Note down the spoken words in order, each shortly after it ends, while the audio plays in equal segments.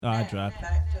Oh, I dropped it.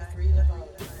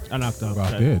 I knocked off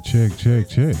About tape. that,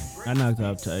 check. I knocked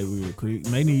off tape real quick.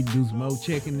 May need to do some more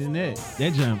checking than that.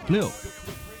 That jump flipped.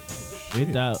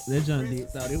 It thought that jump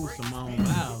thought it was Simone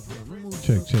Biles.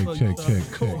 Check.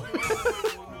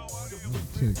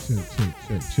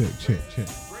 Check.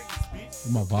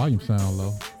 My volume sound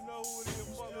low.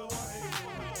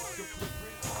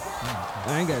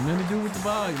 I ain't got nothing to do with the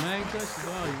volume. I ain't touched the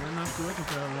volume. I knocked the record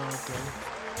controller off.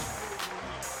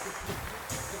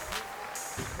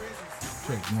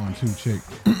 Check 1, 2, check.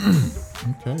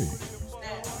 Okay.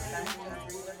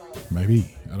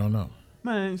 Maybe. I don't know.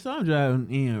 Man, so I'm driving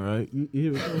in, right? You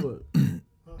hit record.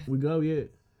 We go yet?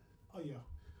 Oh,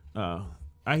 yeah.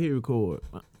 I hit record.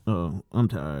 I'm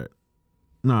tired.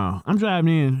 No, I'm driving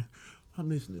in. I'm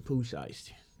listening to Pooh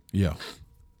Shiesty. Yeah.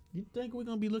 You think we're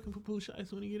gonna be looking for Pooh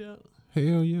Shiesty when he get out?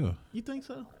 Hell yeah. You think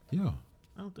so? Yeah.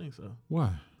 I don't think so.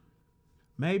 Why?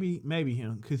 Maybe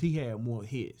him, because he had more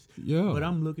hits. Yeah. But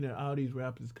I'm looking at all these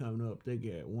rappers coming up. They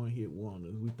got one-hit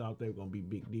wonders. We thought they were gonna be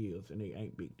big deals, and they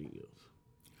ain't big deals.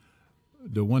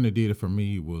 The one that did it for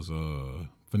me was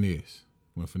Finesse.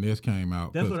 When Finesse came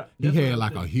out, That's 'cause what I- he that's what had I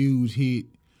like think. a huge hit,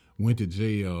 went to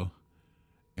jail,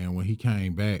 and when he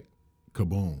came back,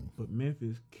 kaboom. But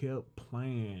Memphis kept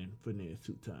playing Finesse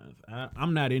 2 times.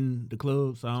 I'm not in the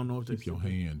club, so I don't know if they Keep your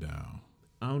hand down.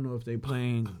 I don't know if they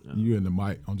playing. You in the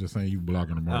mic. I'm just saying you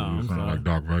blocking the mic. Oh, You I'm sound sorry. like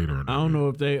Darth Vader. I don't know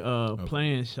if they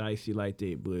playing Shiesty like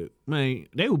that, but man,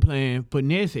 they were playing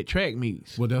Finesse at track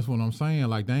meets. Well, that's what I'm saying.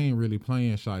 Like, they ain't really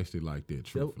playing Shiesty like that,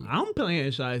 truthfully. I'm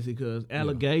playing Shiesty because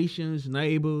allegations,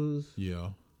 neighbors, Yeah.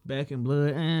 Back in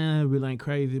Blood. I really ain't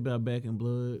crazy about Back in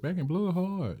Blood. Back in Blood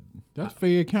hard. That's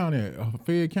Fayette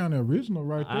County original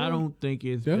right there. I don't think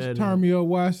it's That's better. Turn Me Up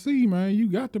YC, man. You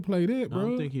got to play that, I bro.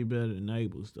 don't think he better than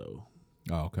Neighbors though.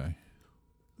 Oh, okay.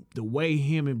 The way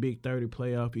him and Big 30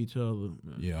 play off each other,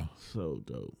 man, Yeah. so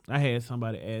dope. I had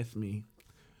somebody ask me,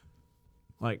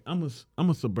 like, I'm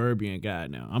a suburban guy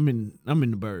now. I'm in the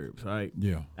burbs, right?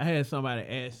 Yeah. I had somebody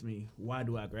ask me, why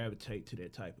do I gravitate to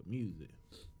that type of music?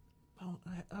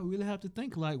 I really have to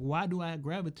think, like, why do I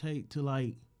gravitate to,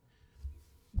 like,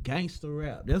 gangster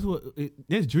rap?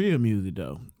 That's drill music,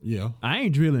 though. Yeah. I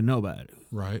ain't drilling nobody,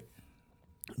 Right.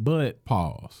 but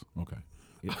Pause. Okay.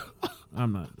 yeah,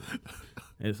 I'm not.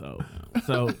 It's old now.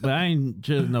 So, but I ain't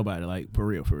just nobody, like, for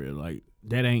real. Like,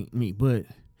 that ain't me. But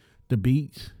the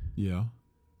beats, Yeah.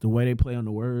 the way they play on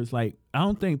the words, like, I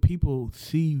don't think people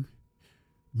see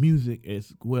music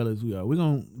as well as we are. We're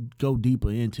going to go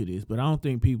deeper into this, but I don't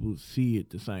think people see it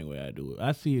the same way I do it.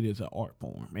 I see it as an art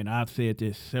form, and I've said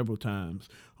this several times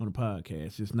on the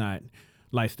podcast. It's not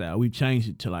lifestyle. We've changed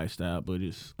it to lifestyle, but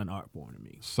it's an art form to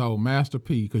me. So Master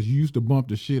P, because you used to bump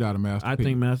the shit out of Master I P.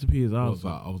 think Master P is was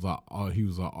awesome. he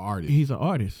was an artist. He's an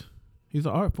artist. He's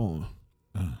an art form.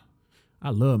 I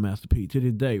love Master P to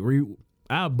this day.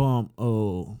 I bump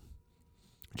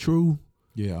True.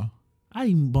 Yeah. I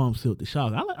even bump Silk the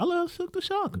Shocker. I love Silk the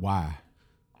Shocker. Why?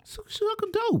 Silk the Shocker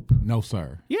dope. No,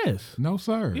 sir. Yes. No,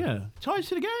 sir. Yeah. Charge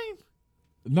to the game.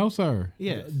 No, sir.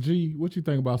 Yes. G, what you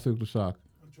think about Silk the Shock?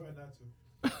 I'm trying not to.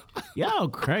 Y'all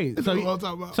crazy. what I'm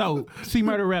talking about. So C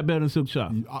Murder rap better than Silk the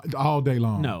Shocker? All day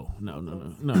long. No.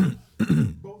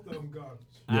 Both of them garbage.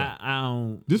 I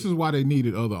don't. This is why they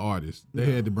needed other artists.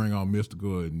 They had to bring on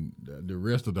Mystical and the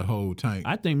rest of the whole tank.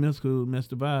 I think Mystical messed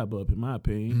the vibe up, in my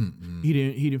opinion. He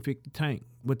didn't fix the tank.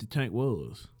 What the tank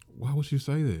was. Why would you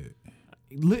say that?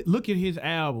 Look at his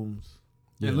albums.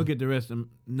 Yeah. And look at the rest of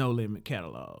No Limit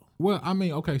catalog. Well, I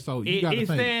mean, okay, so you got to It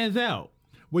think. stands out.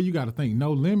 Well, you got to think.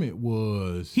 No Limit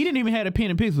was. He didn't even have a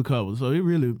pen and pixel cover, so it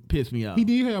really pissed me off. He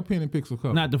did have Pen and Pixel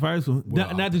cover. Not the first one.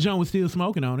 Well, Not the joint was still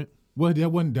smoking on it. Well, that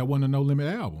wasn't a No Limit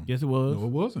album. Yes, it was. No, it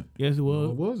wasn't. Yes, it was.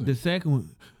 No, it wasn't. The second one.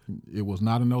 It was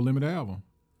not a No Limit album.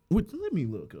 Let me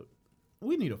look up.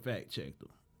 We need a fact check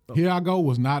though. Here I Go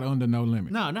was not under No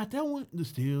Limit. No, not that one. The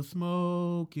Still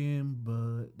Smoking,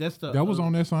 but that's the. That was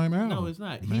on that same album. No, it's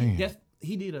not. Man.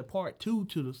 He did a part 2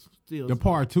 to the Still. The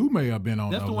part 2 may have been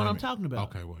on That's No the one I'm Limit. talking about.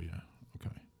 Okay, well, yeah.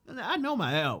 Okay. I know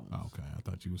my album. Okay. I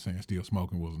thought you were saying Still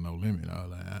Smoking was No Limit. I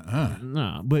was like,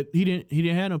 Nah, but he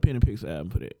didn't have no pen and pixel album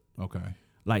for that. Okay.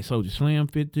 Like Soldier Slim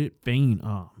fit it. Fiend.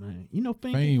 Oh man, you know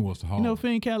Fiend. Fiend was hard. You know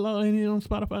Fiend catalog ain't it on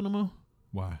Spotify no more.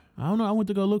 Why? I don't know. I went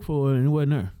to go look for it and it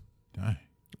wasn't there. Dang.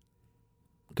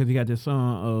 Cause he got this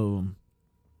song.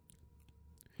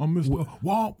 I'm Mr.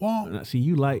 Womp Womp. See,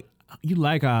 you like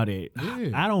all that. Yeah,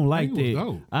 I don't like Fiend was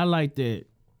that. dope. I like that.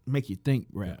 Make you think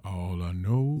rap. All I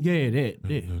know. Yeah, that.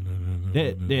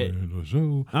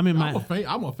 So, I'm in my.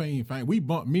 I'm a Fiend fan. We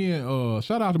bumped me and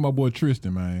shout out to my boy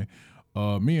Tristan, man.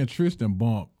 Me and Tristan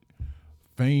bumped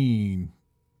Fiend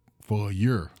for a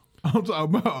year. I'm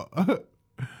talking about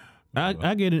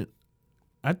I get it.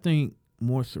 I think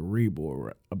more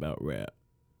cerebral about rap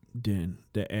than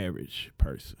the average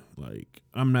person. Like,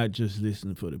 I'm not just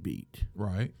listening for the beat.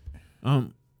 Right.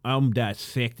 I'm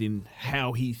dissecting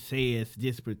how he says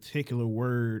this particular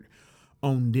word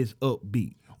on this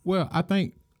upbeat. Well, I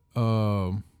think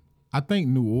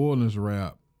New Orleans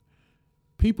rap,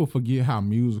 people forget how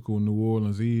musical New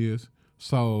Orleans is.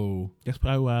 So That's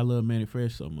probably why I love Manny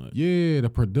Fresh so much. yeah, the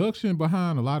production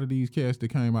behind a lot of these cats that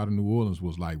came out of New Orleans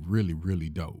was like really, really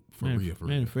dope. For real.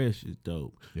 Manny Fresh is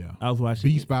dope. Yeah. I was watching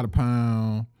Beats by the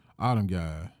Pound, all them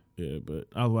guys. Yeah, but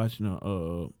I was watching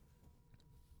a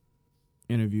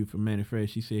interview from Manny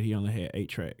Fresh. He said he only had 8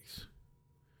 tracks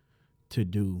to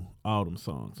do all them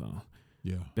songs on.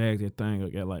 Yeah. Bag that thing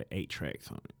up, got like 8 tracks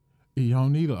on it. You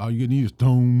don't need it. All you need is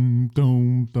doom,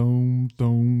 doom, doom,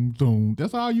 doom, doom.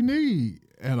 That's all you need.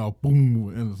 And a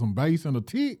boom and some bass and a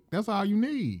tick. That's all you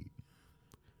need.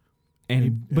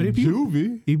 But if you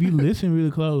Juvie, listen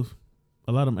really close,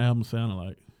 a lot of them albums sound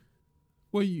alike.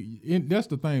 well, that's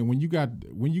the thing. When you got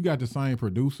the same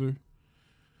producer,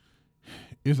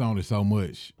 it's only so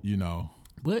much, you know.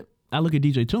 But I look at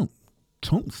DJ Toomp.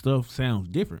 Toomp stuff sounds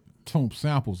different. Toomp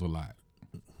samples a lot,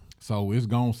 so it's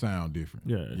gonna sound different.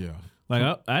 Yeah.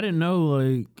 Like I didn't know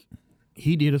like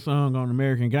he did a song on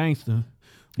American Gangster,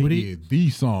 He did the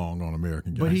song on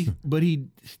American Gangster. but he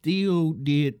still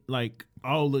did like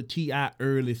all the T.I.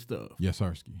 early stuff. Yes,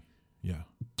 Sirski. Yeah.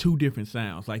 2 different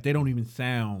sounds. Like they don't even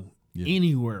sound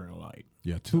anywhere alike.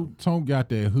 Yeah. Toomp got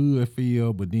that hood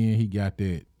feel, but then he got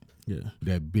that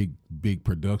big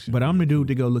production. But I'm the dude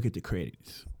to go look at the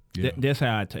credits. Yeah. That's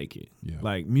how I take it. Yeah.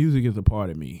 Like music is a part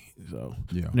of me. So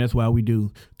Yeah. and that's why we do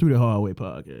Through the Hard Way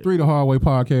podcast. Through the Hard Way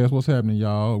podcast. What's happening,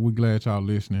 y'all? We're glad y'all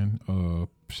listening.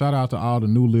 Shout out to all the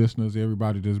new listeners,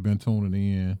 everybody that's been tuning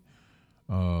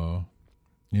in.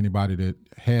 Anybody that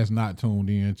has not tuned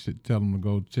in, tell them to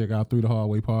go check out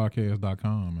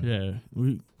throughthehardwaypodcast.com. Man.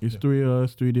 Yeah. It's 3 of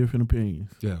us, 3 different opinions.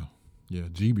 Yeah. Yeah.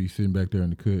 GB sitting back there in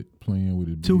the cut playing with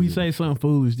it. Till we say something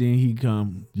foolish, then he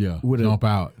come with jump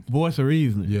out. voice of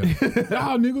reasoning. Yeah.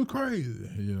 Y'all niggas crazy.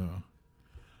 You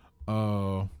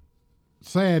know.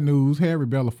 Sad news, Harry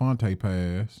Belafonte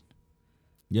passed.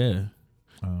 Yeah.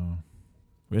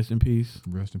 Rest in peace.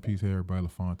 Rest in peace, Harry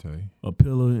Belafonte. A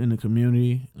pillar in the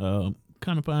community.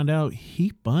 Kind of find out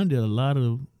he funded a lot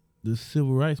of the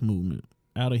civil rights movement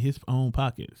out of his own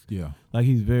pockets. Yeah. Like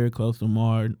he's very close to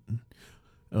Martin,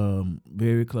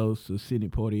 very close to Sidney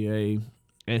Poitier.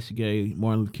 Actually gave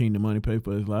Martin Luther King the money to pay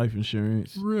for his life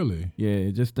insurance. Really?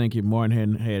 Yeah, just think if Martin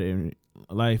hadn't had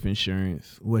life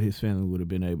insurance, what his family would have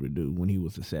been able to do when he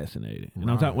was assassinated.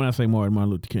 And I'm talking when I say Martin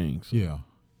Luther King. So. Yeah.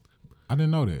 I didn't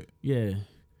know that. Yeah.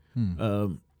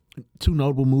 2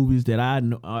 notable movies that I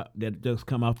know that just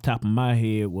come off the top of my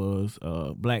head was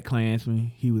Black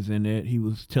Klansman. He was in that. He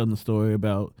was telling the story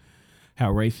about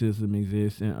how racism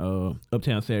exists in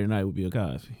Uptown Saturday Night with Bill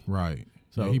Cosby. Right.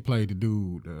 So he played the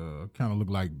dude, kind of looked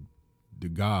like the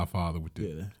Godfather with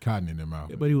the cotton in their mouth.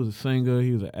 Yeah, but he was a singer.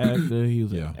 He was an actor. He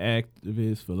was an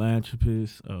activist,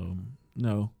 philanthropist.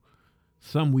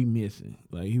 Some we missing.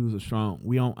 Like he was a strong.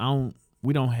 We don't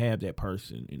have that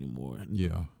person anymore.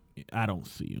 Yeah. I don't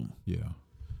see him. Yeah.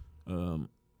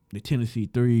 The Tennessee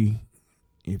 3,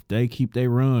 if they keep their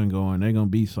run going, they're gonna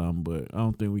be something. But I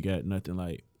don't think we got nothing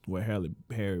like what Harry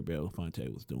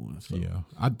Belafonte was doing. So. Yeah,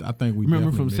 I think we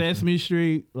remember from Sesame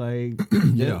Street, like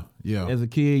yeah. As a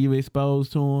kid, you were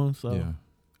exposed to him. So yeah,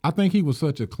 I think he was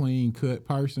such a clean cut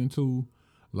person too.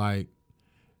 Like,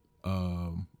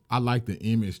 I like the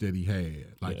image that he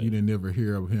had. Like you didn't never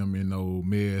hear of him in no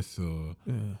mess.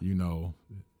 You know,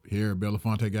 Harry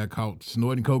Belafonte got caught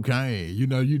snorting cocaine. You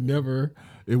know,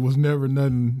 it was never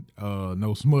nothing,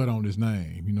 no smut on his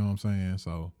name. You know what I'm saying?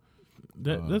 So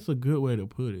that's a good way to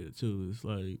put it too. It's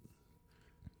like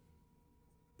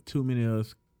too many of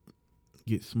us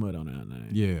get smut on our name.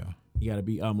 Yeah, you got to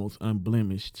be almost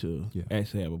unblemished to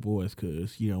actually have a voice,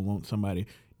 because you don't want somebody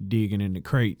digging in the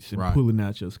crates and pulling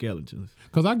out your skeletons.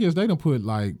 Because I guess they done put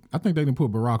I think they done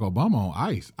put Barack Obama on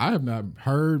ice. I have not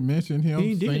heard mention him.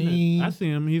 He did. I see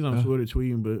him. He's on Twitter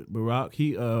tweeting, but Barack,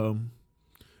 he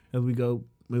as we go.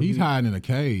 He's hiding in a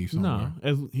cave somewhere. No,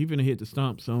 as he finna hit the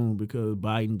stump soon because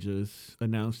Biden just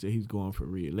announced that he's going for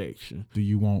re-election. Do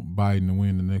you want Biden to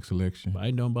win the next election?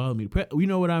 Biden don't bother me. You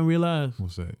know what I realized?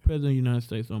 What's that? President of the United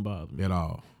States don't bother me at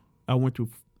all. I went through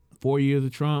 4 years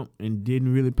of Trump and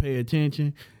didn't really pay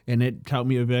attention, and that taught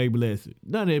me a valuable lesson.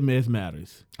 None of that mess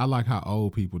matters. I like how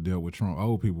old people dealt with Trump.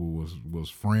 Old people was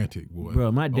frantic, boy.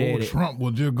 Bro, my daddy. Trump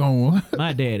was just going.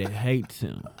 My daddy hates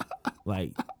him.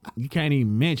 Like, you can't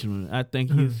even mention him. I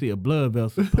think he'll see a blood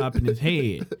vessel pop in his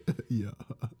head. Yeah.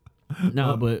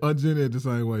 No, but Jenny the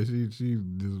same way. She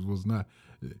just was not,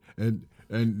 and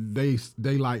they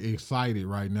like excited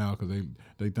right now because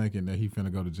they thinking that he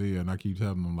finna go to jail, and I keep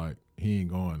telling them like he ain't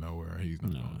going nowhere. He's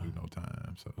not gonna do no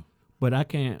time. So, but I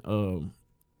can't. I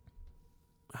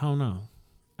don't know.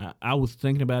 I was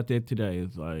thinking about that today.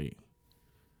 It's like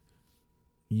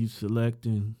you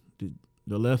selecting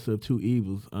the lesser of two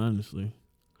evils. Honestly,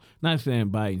 not saying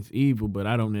Biden's evil, but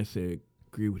I don't necessarily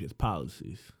agree with his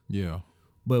policies. yeah.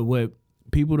 But what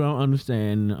people don't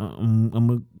understand, I'm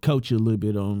gonna coach you a little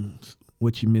bit on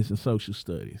what you miss in social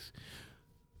studies.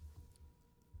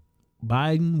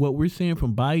 Biden, what we're seeing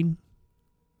from Biden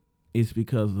is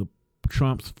because of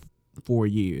Trump's 4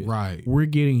 years. Right. We're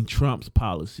getting Trump's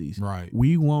policies. Right.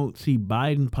 We won't see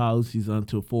Biden policies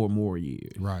until 4 more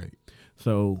years. Right.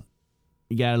 So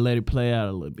you gotta let it play out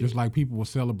a little bit. Just like people were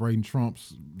celebrating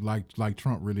Trump's, like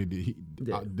Trump really did.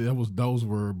 Those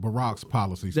were Barack's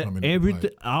policies coming into play.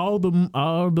 All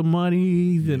the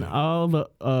monies and all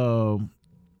the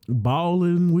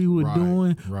balling we were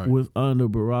doing was under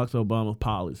Barack Obama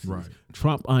policies. Right.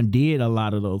 Trump undid a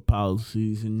lot of those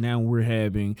policies, and now we're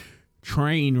having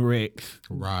train wrecks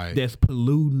that's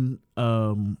polluting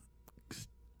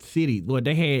cities. Well,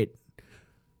 they had,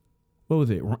 what was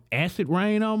it, acid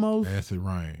rain almost? Acid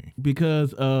rain.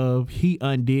 Because he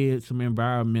undid some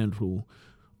environmental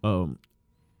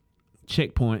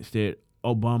checkpoints that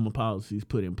Obama policies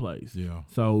put in place. Yeah.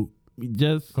 So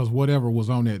just because whatever was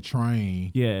on that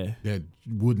train, that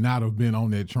would not have been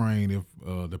on that train if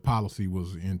the policy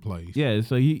was in place. Yeah.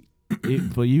 So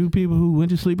for you people who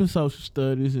went to sleep in social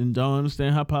studies and don't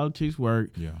understand how politics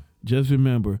work, just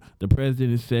remember the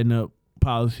president is setting up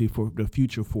policy for the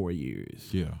future 4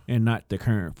 years, and not the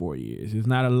current 4 years. There's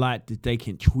not a lot that they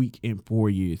can tweak in 4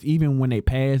 years. Even when they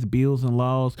pass bills and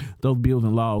laws, those bills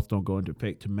and laws don't go into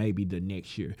effect to maybe the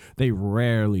next year. They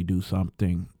rarely do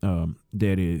something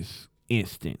that is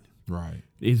instant. Right.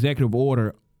 Executive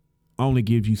order only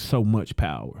gives you so much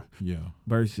power. Yeah.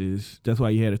 Versus that's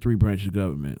why you had a 3 branches of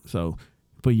government. So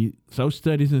for you social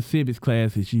studies and civics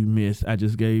classes you missed, I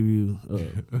just gave you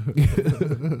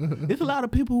there's a lot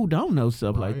of people who don't know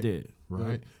stuff like that.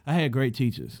 Right. I had great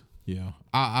teachers. Yeah.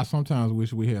 I sometimes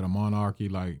wish we had a monarchy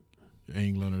like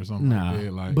England or something like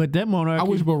that. Like, but that monarchy, I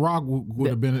wish Barack would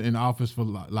have been in office for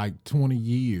like 20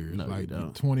 years. No, like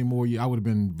 20 more years. I would have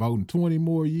been voting 20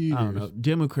 more years. I don't know.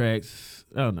 Democrats,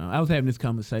 I don't know. I was having this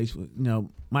conversation with,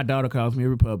 my daughter calls me a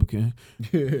Republican,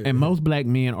 and most black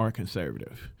men are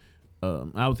conservative.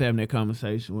 I was having that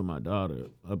conversation with my daughter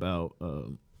about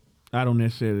I don't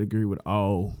necessarily agree with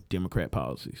all Democrat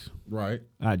policies. Right.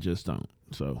 I just don't.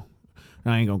 So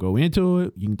I ain't gonna go into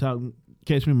it. You can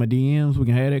catch me in my DMs. We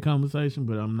can have that conversation,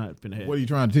 but I'm not finna have. What are you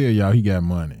trying to tell y'all? He got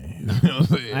money. You know what I'm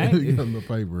saying? He got a little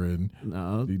paper, and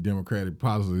the Democratic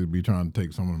policies be trying to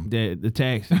take some of them. The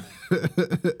tax.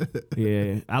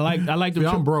 Yeah, I like them.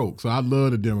 I'm broke, so I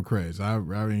love the Democrats. I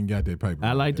ain't got that paper.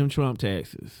 I like them Trump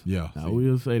taxes. Yeah, I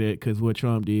will say that because what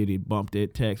Trump did, he bumped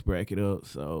that tax bracket up.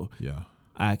 So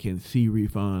I can see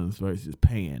refunds versus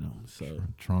paying them. So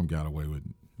Trump got away with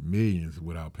millions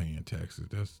without paying taxes.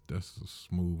 That's a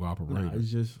smooth operator. Nah,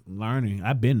 it's just learning.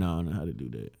 I've been knowing how to do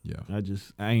that. Yeah.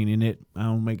 I ain't in it. I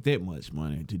don't make that much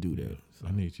money to do that. So.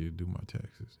 I need you to do my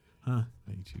taxes. Huh?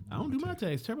 I don't do my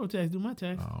tax. TurboTax do my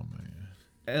tax. Oh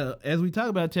man. As we talk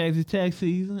about taxes, tax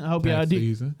season. I hope y'all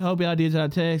did y'all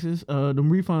taxes.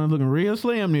 Them refunds looking real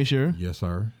slim this year. Yes,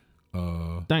 sir.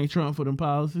 Thank Trump for them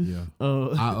policies. Yeah.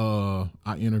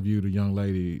 I interviewed a young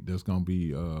lady that's gonna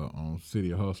be on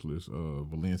City of Hustlers,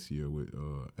 Valencia with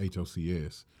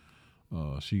HOCS.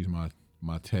 She's my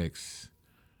tax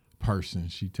person.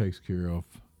 She takes care of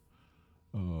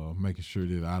making sure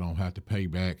that I don't have to pay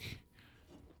back.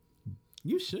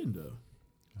 You shouldn't though.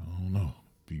 I don't know.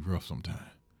 Be rough sometimes.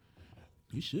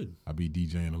 You should. I be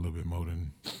DJing a little bit more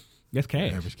than that's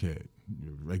cash. Average cat.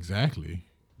 Exactly.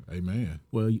 Amen.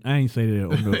 Well, I ain't say that on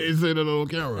the. I ain't say that on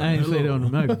camera. I ain't say that on the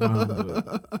microphone.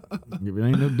 But if it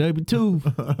ain't no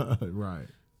W-2, right?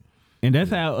 And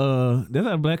that's how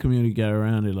the black community got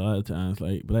around it a lot of times.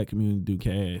 Like black community do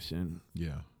cash and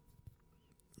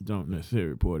don't necessarily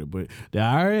report it. But the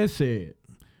IRS said,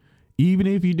 even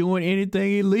if you're doing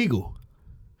anything illegal,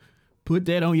 put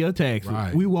that on your taxes.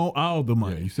 Right. We want all the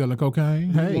money. Yeah, you selling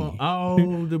cocaine? We want all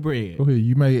the bread. Go ahead.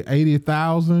 You made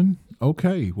 $80,000.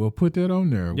 Okay, well, put that on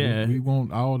there. Yeah. We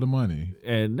want all the money.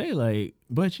 And they like,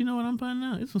 but you know what I'm finding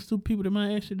out? It's some stupid people that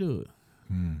might actually do it.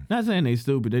 Not saying they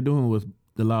stupid. They're doing what's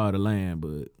the law of the land,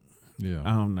 but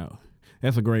I don't know.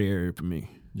 That's a gray area for me.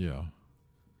 Yeah.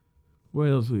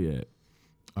 Where else we at?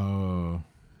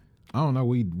 I don't know.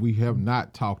 We have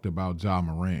not talked about Ja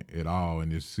Morant at all in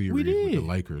this series with the did.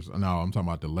 Lakers. No, I'm talking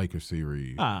about the Lakers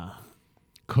series.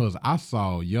 Cause I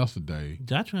saw yesterday,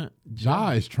 Ja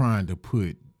is trying to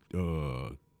put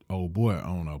old boy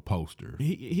on a poster.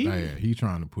 He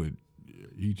trying to put.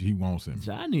 He wants him.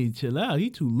 Ja need to chill out. He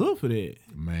too little for that.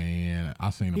 Man, I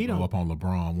seen him go up on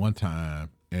LeBron one time,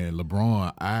 and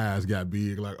LeBron eyes got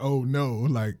big, like, oh no,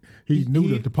 like he knew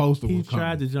that the poster was coming. He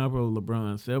tried to jump over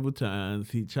LeBron several times.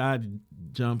 He tried to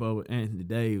jump over Anthony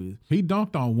Davis. He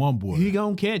dunked on one boy. He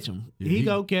gonna catch him. Yeah, he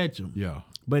gonna catch him. Yeah,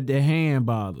 but the hand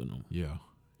bothered him. Yeah.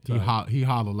 He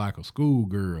hollered like a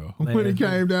schoolgirl when it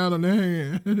came down on the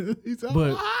hand. He said,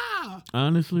 but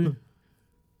honestly,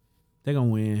 they're going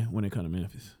to win when they come to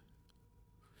Memphis.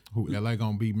 Who, LA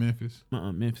going to beat Memphis?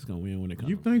 Memphis going to win when they come.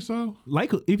 You think so?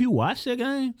 Like, if you watch that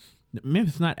game,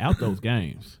 Memphis not out those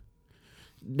games.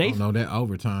 No, that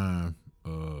overtime.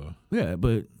 Yeah,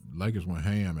 but Lakers went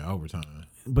ham in overtime.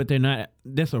 But they're not.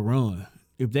 That's a run.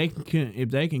 If they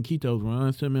can keep those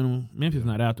runs to a minimum, Memphis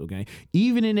not out the game.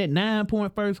 Even in that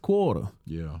 9-point first quarter,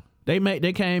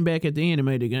 they came back at the end and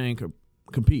made the game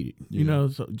competed. You know,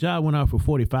 so Ja went out for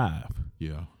 45.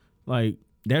 Yeah, like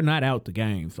they're not out the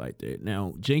games like that.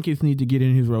 Now Jenkins need to get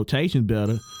in his rotation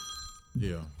better.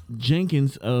 Yeah,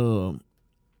 Jenkins,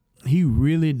 he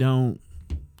really don't.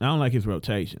 I don't like his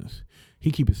rotations. He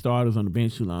keep his starters on the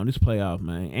bench too long. This playoff,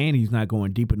 man, and he's not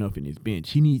going deep enough in his bench.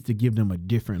 He needs to give them a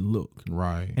different look.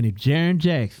 Right. And if Jaren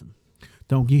Jackson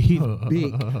don't get his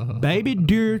big baby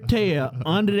deer tail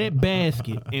under that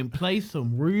basket and play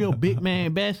some real big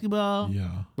man basketball,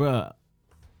 bruh,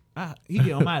 he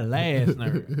get on my last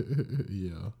nerve.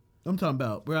 Yeah. I'm talking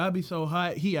about, bro, I be so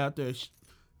hot. He out there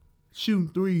shooting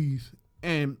threes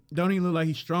and don't even look like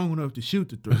he's strong enough to shoot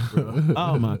the three, bro.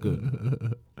 Oh, my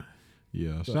goodness.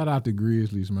 Yeah, shout out to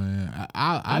Grizzlies, man.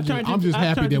 I'm just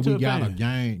happy that we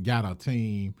got a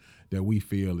team that we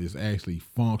feel is actually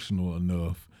functional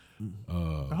enough.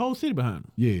 The whole city behind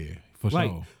them. Yeah, for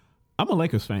sure. I'm a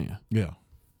Lakers fan. Yeah,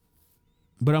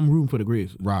 but I'm rooting for the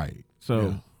Grizzlies. Right.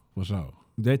 So for sure.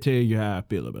 That tell you how I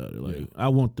feel about it. Like I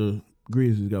want the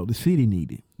Grizzlies to go. The city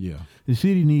need it. Yeah, the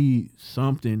city needs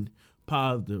something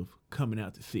positive coming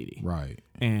out the city. Right.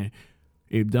 And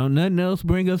if don't nothing else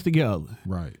bring us together,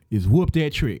 right, is whoop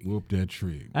that trick. Whoop that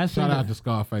trick. Shout out to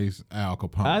Scarface Al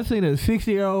Capone. I seen a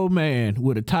 60-year-old man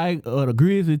with a tiger or the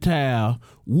Grizzly towel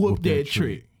whoop that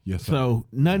trick. Yes, sir. So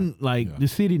nothing like the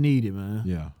city needed, man.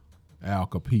 Yeah, Al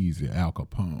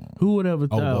Capone. Who would ever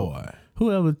thought? Oh boy.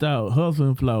 Whoever thought Hustle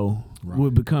and Flow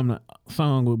would become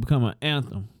an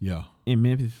anthem? Yeah. In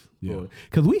Memphis. Yeah.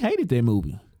 Because we hated that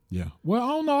movie. Yeah. Well, I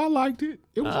don't know. I liked it.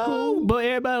 It was cool. But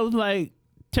everybody was like,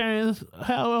 Terrence,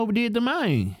 how overdid the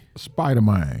man?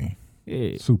 Spider-Man.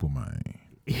 Yeah. Superman.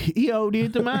 He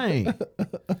overdid the man.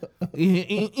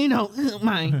 You know,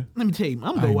 man, let me tell you,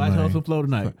 I'm going to watch Hustle and Flow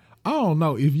tonight. I don't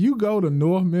know. If you go to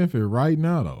North Memphis right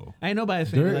now, though, ain't nobody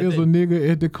saying there is a nigga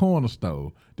at the corner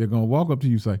store. They're going to walk up to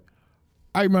you and say,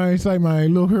 hey, man,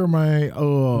 look here, man.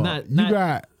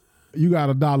 You got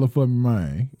 $1 for me,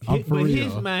 man. But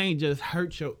his mind just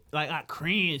hurt your, like I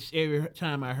cringed every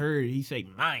time I heard he say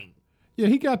mine. Yeah,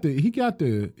 he got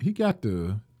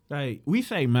the like we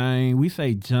say mine, we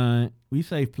say John, we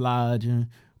say flogging,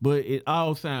 but it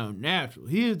all sound natural.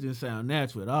 His didn't sound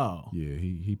natural at all. Yeah,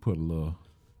 he put a little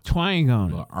twang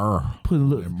on it. Put a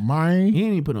little mine. He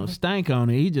didn't put no stank on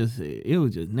it. It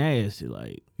was just nasty.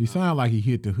 Like he sounded like he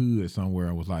hit the hood somewhere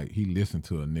and was like he listened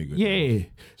to a nigga. Yeah,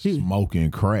 smoking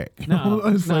crack. No,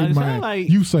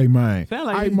 you say mine.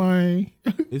 Mine.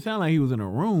 It sounded like he was in a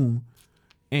room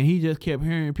and he just kept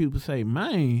hearing people say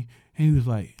mine, and he was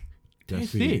like,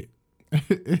 "That's it."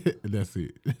 That's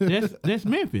it. That's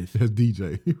Memphis. That's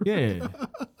DJ. Yeah,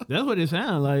 that's what it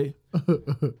sounded like.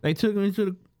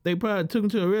 They probably took him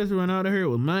to a restaurant. All they heard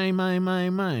was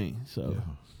mine.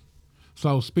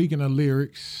 So speaking of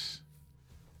lyrics,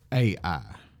 AI.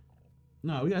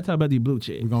 No, we gotta talk about these blue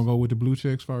checks. We're gonna go with the blue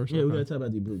checks first. Yeah, we gotta talk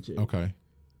about these blue checks. Okay.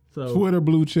 So Twitter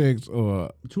blue checks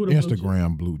or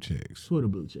Instagram blue checks. Twitter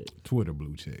blue checks. Twitter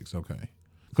blue checks. Okay.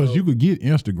 Because you could get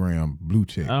Instagram blue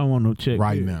check. I don't want no check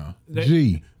right now.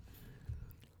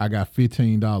 I got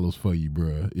 $15 for you,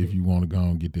 bro. If you want to go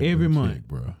and get that every blue month, check,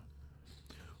 bro.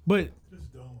 But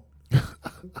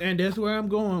and that's where I'm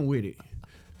going with it.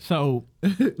 So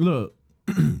look,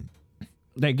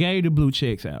 they gave the blue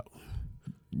checks out.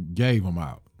 Gave them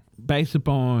out based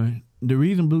upon the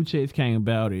reason blue checks came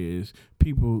about is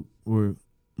people were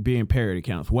being parrot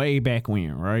accounts way back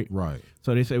when, right? Right.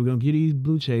 So they said we're gonna get these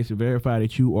blue checks to verify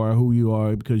that you are who you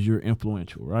are because you're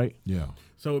influential, right? Yeah.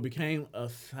 So it became a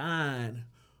sign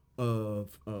of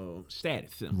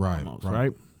status, right? Almost,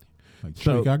 right? Like,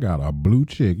 So- chick, I got a blue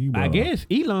check. You I better- guess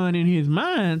Elon in his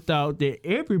mind thought that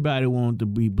everybody wanted to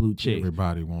be blue check,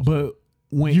 everybody wants. but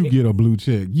when you get a blue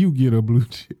check. You get a blue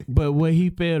check. but what he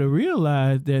failed to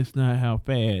realize, that's not how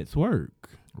fads work.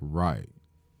 Right.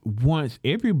 Once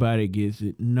everybody gets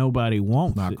it, nobody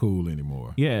wants Not it. cool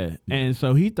anymore. Yeah. And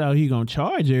so he thought he gonna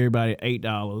charge everybody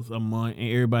 $8 a month and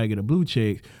everybody get a blue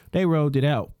check. They rolled it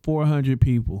out. 400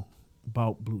 people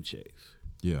bought blue checks.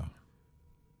 Yeah.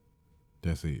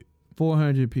 That's it.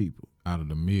 400 people. Out of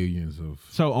the millions of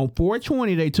So on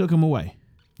 420 they took him away.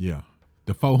 yeah,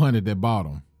 the 400 that bought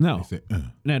them. No. They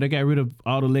said, Now they got rid of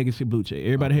all the legacy blue checks.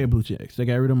 Everybody had blue checks. They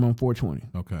got rid of them on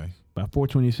 420. okay. By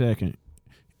 422nd,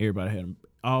 everybody had them.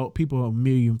 All people a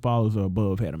million followers or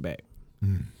above had them back.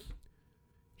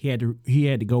 He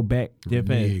had to go back that fast.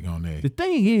 Renege on that. The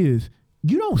thing is,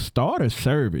 you don't start a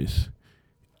service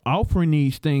offering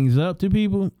these things up to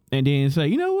people and then say,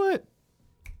 you know what?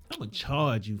 I'm gonna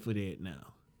charge you for that now.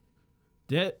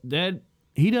 That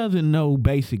he doesn't know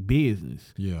basic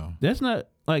business. Yeah. That's not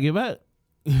like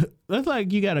that's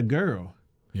like you got a girl.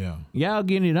 Yeah. Y'all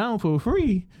getting it on for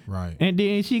free. Right. And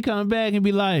then she come back and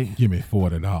be like, Give me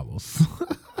 $40.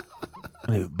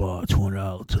 "Hey, borrow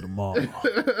 $20 to the mall."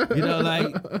 You know,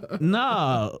 like,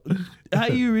 nah. How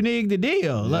you renege the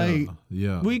deal? Like,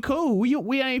 yeah. we cool.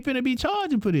 We ain't finna be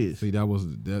charging for this. See, that was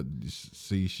that.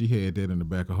 See, she had that in the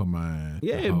back of her mind.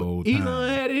 Yeah, the but whole time. Elon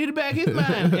had it in the back of his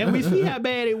mind, and we see how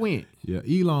bad it went. Yeah,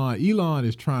 Elon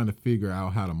is trying to figure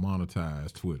out how to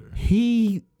monetize Twitter.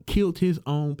 He killed his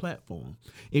own platform.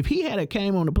 If he had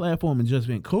came on the platform and just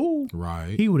been cool,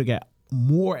 Right. he would have got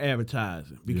more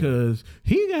advertising because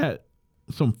he got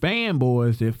some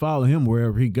fanboys that follow him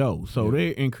wherever he goes. So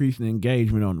they're increasing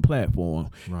engagement on the platform.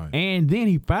 Right. And then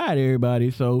he fired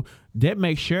everybody. So that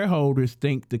makes shareholders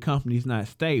think the company's not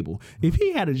stable. If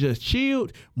he had just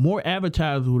chilled, more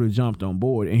advertisers would have jumped on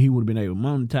board and he would have been able to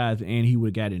monetize it and he would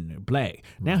have got in the black.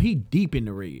 Now he deep in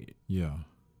the red. Yeah.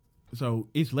 So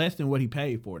it's less than what he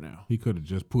paid for now. He could have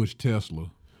just pushed Tesla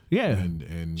Yeah.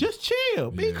 and Just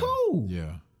chill. Be yeah, cool.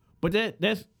 Yeah. But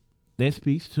that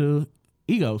speaks to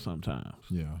ego sometimes.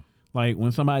 Yeah. Like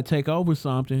when somebody take over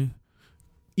something,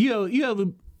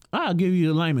 I'll give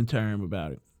you a layman term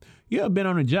about it. You ever been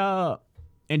on a job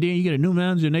and then you get a new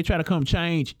manager and they try to come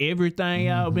change everything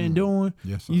y'all been doing?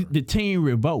 Yes, sir. The team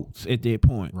revolts at that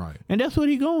point. Right. And that's what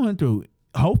he going through.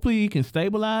 Hopefully he can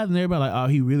stabilize and everybody like, oh,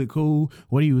 he really cool.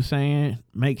 What he was saying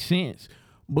makes sense.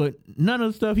 But none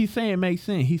of the stuff he's saying makes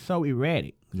sense. He's so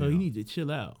erratic. So Yeah. he needs to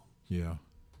chill out. Yeah.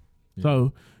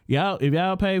 So if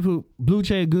y'all pay for blue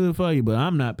check, good for you, but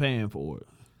I'm not paying for it.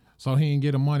 So he didn't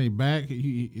get the money back.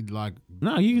 He like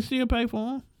No, you can still pay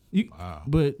for them.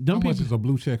 But how them much people, is a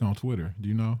blue check on Twitter? Do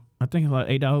you know? I think it's like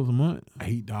 $8 a month.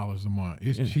 $8 a month.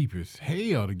 It's cheap as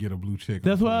hell to get a blue check.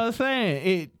 That's on what I was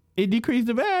saying. It decreased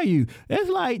the value. That's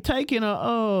like taking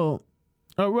a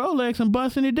Rolex and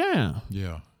busting it down.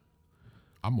 Yeah.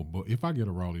 If I get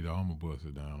a Rollie though, I'm gonna bust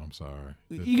it down. I'm sorry.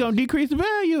 You gonna decrease the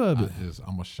value of it.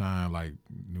 I'm gonna shine like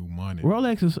new money.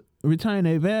 Rolexes retain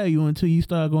their value until you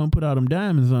start going to put all them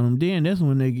diamonds on them. Then that's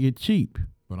when they get cheap.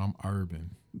 But I'm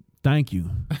urban. Thank you.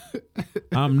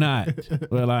 I'm not.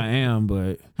 Well, I am,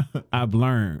 but I've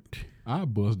learned. I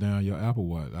bust down your Apple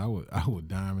Watch. I would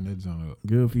diamond that joint up.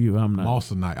 Good for you. I'm not.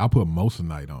 Moissanite. I put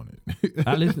Moissanite on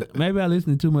it. Maybe I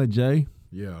listen to too much Jay.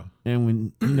 Yeah. And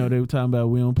when they were talking about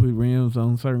we don't put rims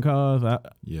on certain cars,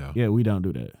 Yeah. we don't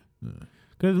do that.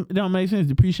 Because it don't make sense.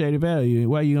 Depreciated value.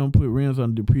 Why you gonna put rims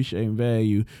on depreciating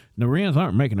value? The rims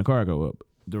aren't making the car go up.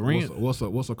 The rims.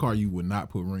 What's a car you would not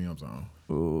put rims on?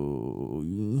 Oh,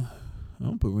 yeah. I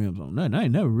don't put rims on nothing. I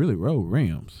ain't never really rode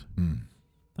rims.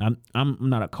 I'm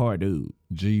not a car dude.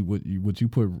 G, would you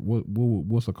put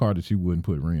what's a car that you wouldn't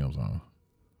put rims on?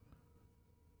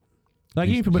 Like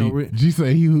you ain't put no rims. G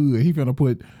say he finna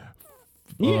put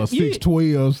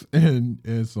 612s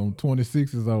and some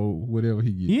 26s or whatever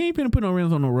he get. You ain't finna put no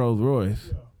rims on no Rolls Royce.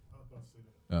 Yeah, I was about to say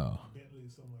that. Oh, Bentley or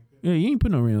something like that. Yeah, you ain't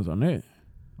put no rims on that.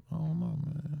 I don't know,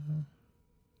 man.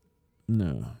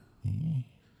 No,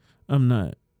 I'm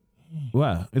not.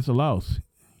 Why? It's a loss.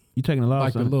 You taking a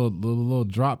loss? Like the on little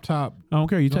drop top. I don't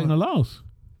care. You taking a loss.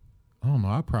 I don't know.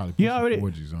 I probably put You some already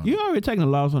 4Gs on. You already taking a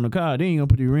loss on the car. Then you gonna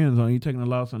put your rims on. You taking a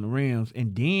loss on the rims,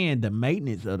 and then the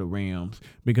maintenance of the rims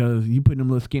because you putting them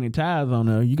little skinny tires on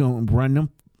there. You gonna run them.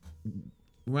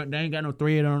 They ain't got no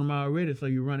thread on them already, so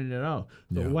you're running it off.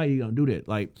 So Yeah. why you gonna do that?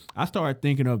 Like I started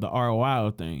thinking of the ROI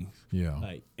of things. Yeah.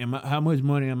 Like, how much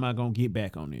money am I gonna get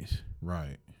back on this?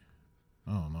 Right.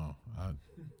 I don't know.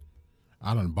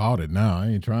 I done bought it now. I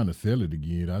ain't trying to sell it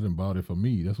again. I done bought it for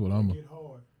me. That's what I'm. Get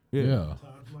hard. Yeah. Times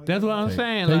like That's that. what I'm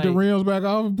saying. Take like, the rims back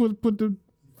off and put the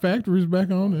factories back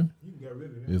on, and You can get rid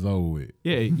of them. it's over with.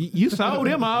 Yeah, you sold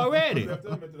them already. Left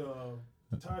them at the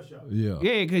tire shop. Yeah.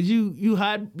 Yeah, cause you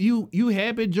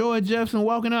happy George Jefferson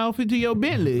walking off into your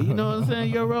Bentley. You know what I'm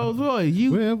saying? Your Rolls Royce.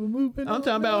 We're moving. I'm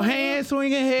talking about hand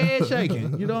swinging, head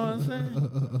shaking. You know what I'm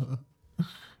saying?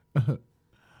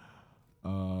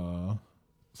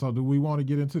 So do we want to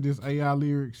get into this AI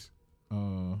lyrics?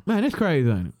 Man, that's crazy,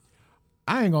 ain't it?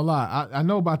 I ain't gonna lie. I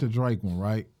know about the Drake one,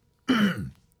 right?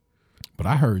 But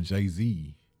I heard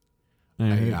Jay-Z I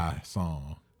ain't heard, AI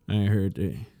song. I ain't heard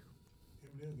that.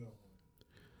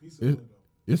 He's selling it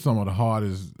though. It's some of the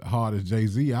hardest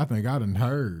Jay-Z I think I done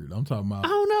heard. I'm talking I about.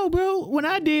 don't know, bro. When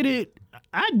I did it,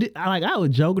 I was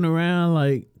joking around,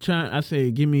 like trying. I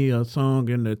said, "Give me a song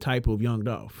in the type of Young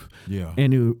Dolph," Yeah.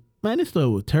 and this stuff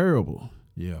was terrible.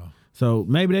 Yeah. So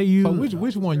maybe they use. So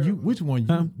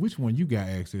which one you got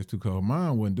access to? Cause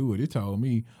mine wouldn't do it. It told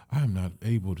me I'm not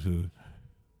able to.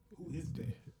 Who is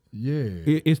that?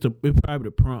 Yeah. It's probably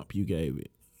the prompt you gave it.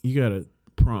 You gotta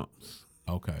prompts.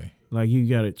 Okay. Like you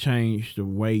gotta change the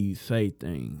way you say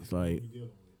things. Like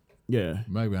yeah,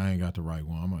 Maybe I ain't got the right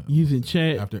one. I'm gonna, using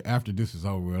chat after this is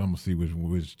over, I'm gonna see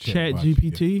which chat box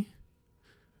GPT.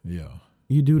 Yeah.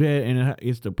 You do that and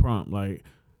it's the prompt. Like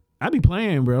I be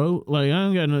playing, bro. Like I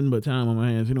ain't got nothing but time on my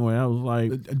hands anyway. I was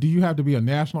like, Do you have to be a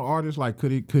national artist? Like,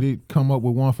 could it come up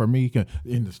with one for me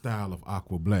in the style of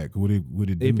Aqua Black? Would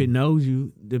it do? if it knows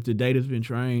you, if the data's been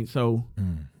trained. So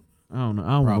I don't know.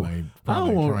 I Probably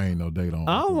ain't want- trained no data on.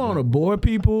 I don't Aqua want to Black. bore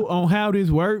people on how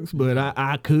this works, but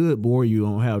I could bore you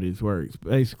on how this works.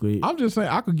 Basically, I'm just saying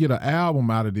I could get an album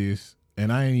out of this,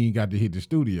 and I ain't even got to hit the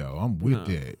studio. I'm with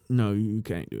that, no, you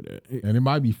can't do that. and it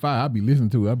might be fire. I'll be listening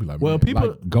to it. I'll be like, Well, man, people-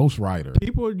 like Ghostwriter.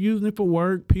 People are using it for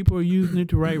work. People are using it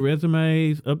to write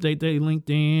resumes, update their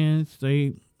LinkedIn's.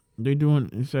 They doing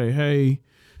and say, hey,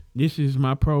 this is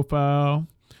my profile.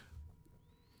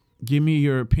 Give me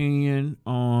your opinion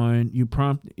on you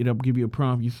prompt. It'll give you a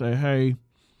prompt. You say, hey,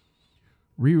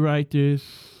 rewrite this.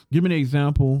 Give me an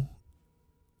example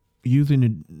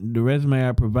using the resume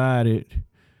I provided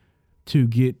to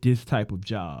get this type of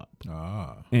job.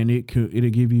 And it'll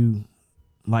give you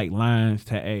like lines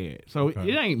to add. So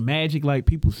Okay. it ain't magic like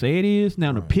people say it is.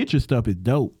 Now the picture stuff is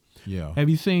dope. Yeah. Have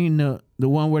you seen the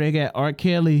one where they got R.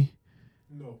 Kelly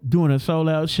No. doing a sold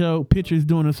out show? Pictures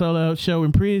doing a sold out show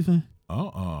in prison.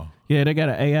 Yeah, they got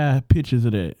an AI pictures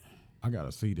of that. I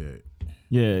gotta see that.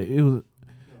 Yeah, it was.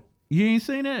 You ain't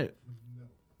seen that?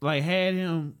 Like had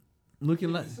him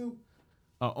looking like Suit?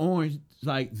 a orange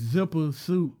like zipper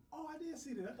suit. Oh, I did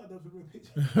see that. I thought that was a real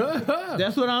picture.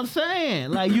 That's what I'm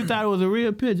saying. Like you thought it was a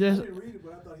real picture. I That's- didn't read it,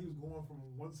 but I thought he was going from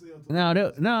one cell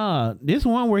to No, this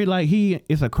one where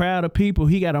it's a crowd of people.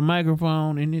 He got a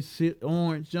microphone in this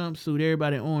orange jumpsuit.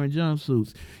 Everybody in orange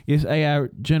jumpsuits. It's AI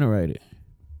generated.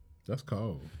 That's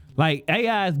cold. Like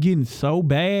AI is getting so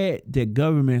bad that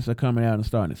governments are coming out and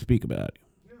starting to speak about it.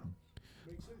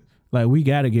 makes sense. Like we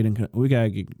gotta get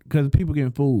because people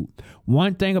getting fooled.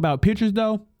 One thing about pictures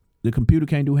though, the computer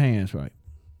can't do hands right.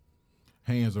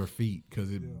 Hands or feet, because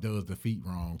it does the feet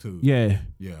wrong too. Yeah,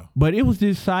 Yeah. but it was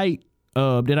this site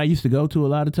that I used to go to a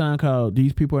lot of time called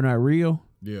 "These People Are Not Real."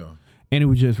 Yeah. And it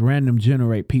would just random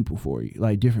generate people for you,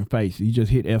 like different faces. You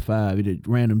just hit F5, it'd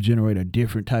random generate a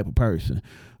different type of person.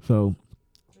 So,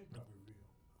 They probably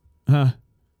real. huh?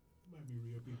 It might be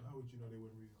real people. How would you know they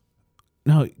weren't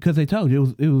real? No, because they told you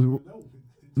it was. No.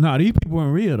 No, these people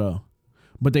weren't real though,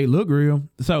 but they look real.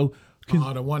 So,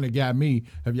 The one that got me.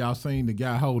 Have y'all seen the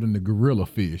guy holding the gorilla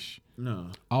fish? no,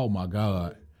 Oh my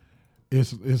God!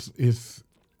 It's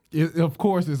of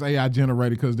course it's AI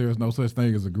generated because there's no such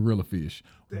thing as a gorilla fish.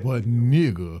 But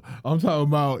nigga, I'm talking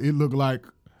about it looked like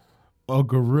a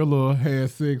gorilla had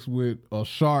sex with a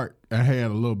shark and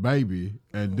had a little baby,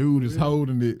 and dude is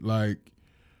holding it like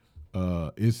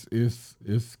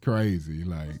it's crazy.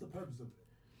 Like, What's the purpose of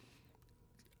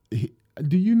it?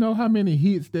 do you know how many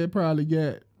hits that probably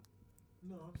got?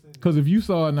 No, I'm saying. Because if you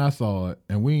saw it and I saw it,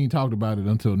 and we ain't talked about it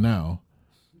until now,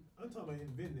 I'm talking about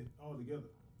inventing it all together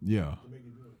yeah, to make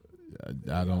it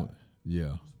good. I don't,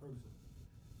 yeah. What's the purpose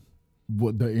of it?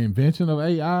 What the invention of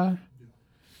AI?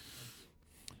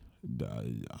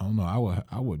 I don't know.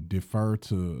 I would defer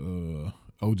to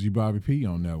OG Bobby P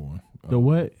on that one. the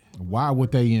what? Why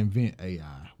would they invent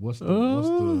AI? What's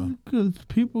the Because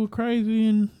people crazy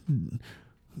and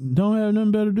don't have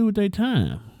nothing better to do with their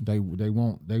time. they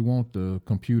want the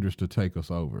computers to take us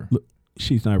over. Look,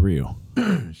 she's not real.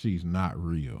 She's not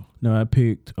real. No, I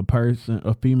picked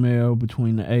a female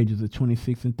between the ages of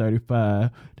 26 and 35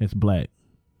 that's black.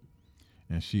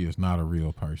 And she is not a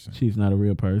real person. She's not a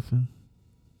real person.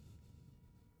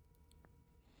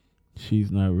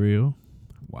 She's not real.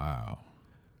 Wow.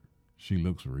 She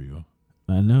looks real.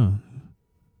 I know.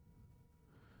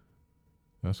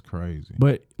 That's crazy.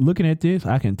 But looking at this,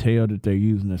 I can tell that they're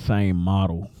using the same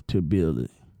model to build it.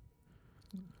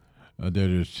 They're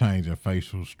just changing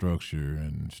facial structure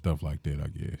and stuff like that, I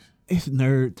guess. It's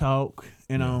nerd talk,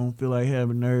 and I don't feel like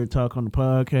having nerd talk on the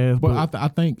podcast. But I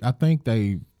think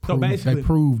they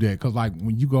proved that, because like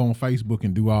when you go on Facebook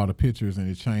and do all the pictures and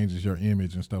it changes your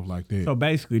image and stuff like that. So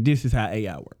basically, this is how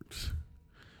AI works.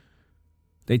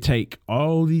 They take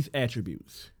all these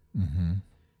attributes and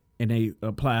they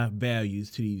apply values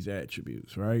to these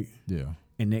attributes, right? Yeah.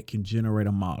 And that can generate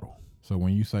a model. So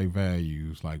when you say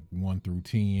values, like 1 through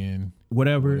 10,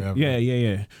 whatever.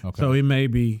 Yeah. Okay. So it may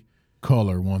be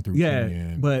color 1 through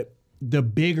 10. But the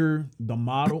bigger the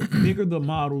model,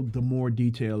 the more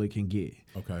detail it can get.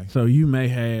 Okay. So you may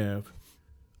have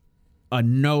a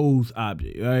nose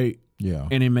object, right? Yeah.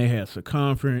 And it may have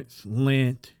circumference,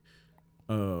 length,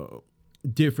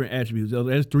 different attributes. So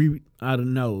that's 3 out of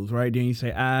nose, right? Then you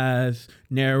say eyes,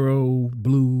 narrow,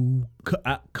 blue,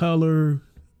 color,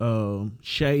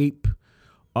 shape,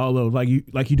 all those like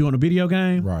you do in a video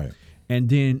game, right? And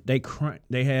then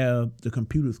they have the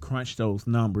computers crunch those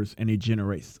numbers and it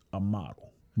generates a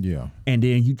model. Yeah. And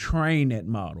then you train that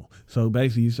model. So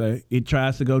basically you say it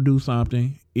tries to go do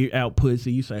something, it outputs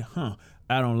it, you say,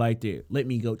 I don't like that. Let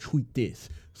me go tweak this.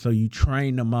 So you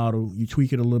train the model, you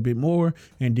tweak it a little bit more,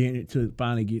 and then it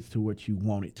finally gets to what you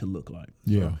want it to look like.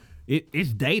 Yeah. So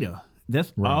it's data.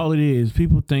 That's all it is.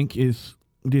 People think it's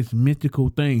this mythical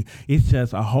thing. It's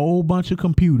just a whole bunch of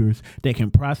computers that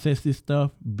can process this stuff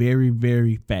very,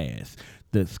 very fast.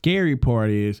 The scary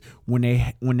part is when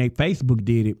they Facebook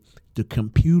did it, the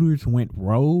computers went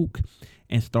rogue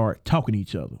and started talking to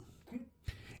each other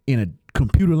in a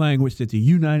computer language that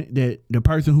the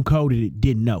person who coded it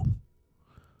didn't know.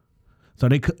 So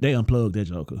they unplugged that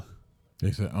joker.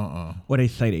 They said, Well, they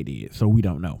say they did, so we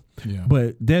don't know. Yeah.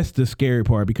 But that's the scary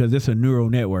part, because it's a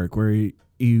neural network where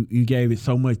you gave it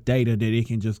so much data that it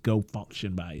can just go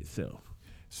function by itself.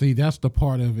 See, that's the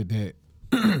part of it that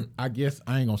I guess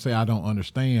I ain't gonna say I don't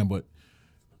understand, but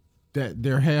that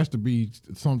there has to be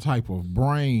some type of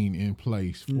brain in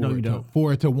place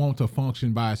for it to want to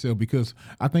function by itself. Because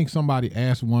I think somebody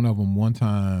asked one of them one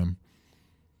time,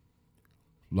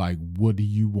 like, what do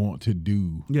you want to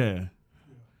do? Yeah.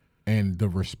 And the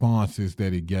responses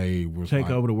that it gave was take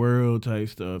over the world type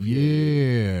stuff.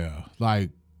 Yeah.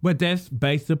 Like, but that's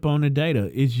based upon the data.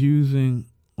 It's using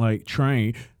like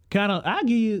train. Kind of, I'll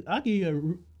give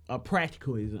you a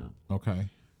practical example. Okay.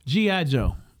 G.I.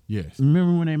 Joe. Yes.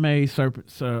 Remember when they made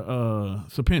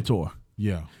Serpentor?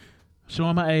 Yeah.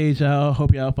 Showing my age, y'all.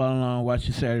 Hope y'all follow along, watch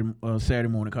your Saturday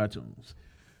morning cartoons.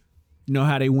 You know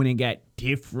how they went and got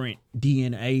different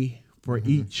DNA for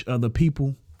each of the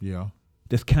people? Yeah.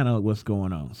 That's kind of what's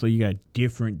going on. So you got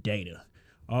different data.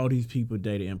 All these people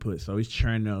data input. So it's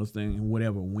churning those things and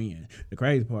whatever win. The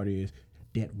crazy part is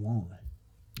that won.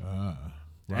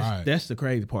 Right. That's the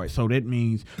crazy part. So that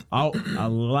means a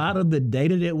lot of the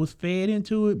data that was fed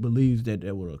into it believes that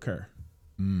will occur.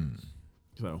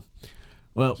 So,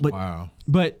 well, wow.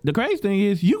 But the crazy thing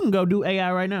is you can go do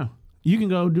AI right now.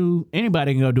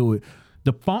 Anybody can go do it.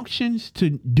 The functions to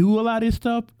do a lot of this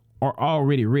stuff are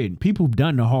already written. People have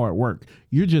done the hard work.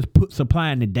 You're just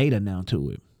supplying the data now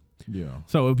to it. Yeah.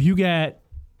 So if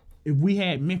we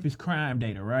had Memphis crime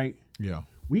data, right? Yeah.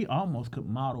 We almost could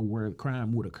model where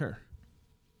crime would occur.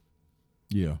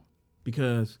 Yeah.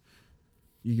 Because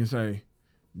you can say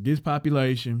this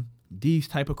population, these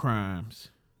type of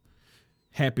crimes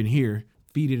happen here,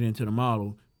 feed it into the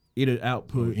model, it'll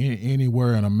output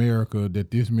anywhere in America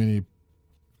that this many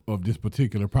of this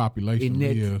particular population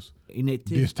lives.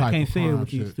 This type I can't of say it crime with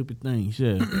these shit. stupid things,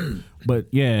 yeah. But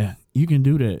yeah, you can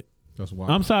do that. That's why.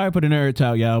 I'm sorry for the nerd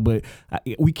talk, y'all, but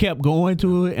we kept going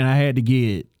to it, and I had to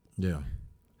get it. Yeah.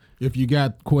 If you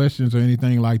got questions or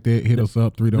anything like that, hit us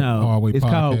up. 3 Hardway it's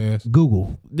Podcast. called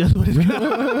Google. That's what it's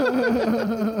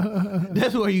called.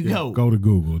 That's where you go. Go to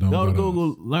Google. Don't go to us.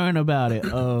 Google. Learn about it.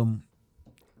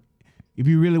 If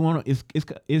you really want to,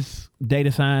 it's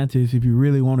data scientists. If you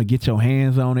really want to get your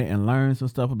hands on it and learn some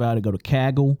stuff about it, go to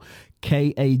Kaggle,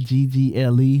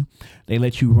 Kaggle. They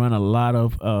let you run a lot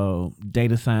of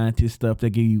data scientist stuff. They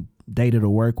give you data to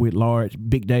work with,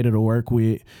 big data to work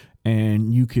with,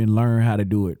 and you can learn how to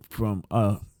do it from.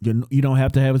 You don't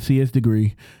have to have a CS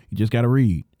degree. You just got to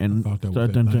read and I thought that start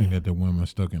was that thing thing. that the women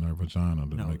stuck in her vagina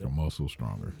to make her muscle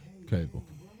stronger. Kaggle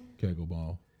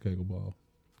ball. Kaggle.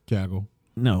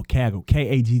 No, Kaggle.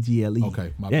 Kaggle.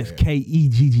 Okay, my That's bad.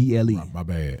 Keggle. My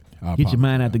bad. Get your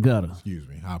mind out the gutter. Excuse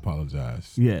me. I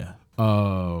apologize. Yeah.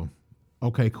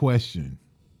 Okay, question.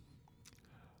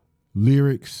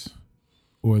 Lyrics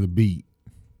or the beat?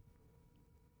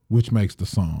 Which makes the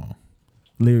song?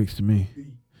 Lyrics to me.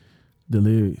 The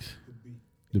lyrics.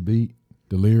 The beat,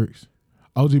 the lyrics.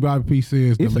 OG Bobby P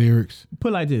says the lyrics. Put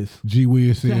it like this. G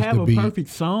Wiz To says have the a beat. perfect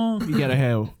song, you gotta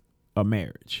have a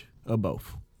marriage of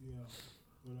both. Yeah,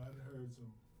 but I heard some.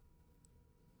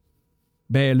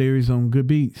 Bad lyrics on good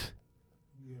beats.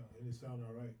 Yeah, and it sound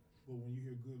all right. But when you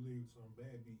hear good lyrics on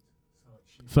bad beats, it sound like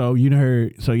shit. So you done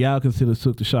heard. So y'all consider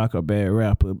Silk the Shock a bad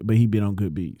rapper, but he been on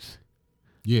good beats.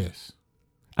 Yes.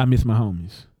 I miss my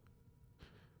homies.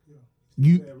 Yeah,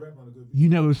 You bad rap on a good beat. you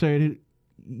never said it.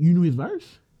 You knew his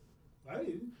verse. I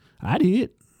didn't. I did.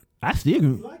 I still You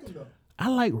can. like him though. I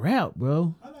like rap,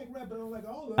 bro. I like rap, but I don't like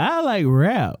all of it. I like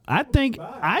rap. I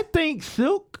think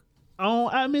Silk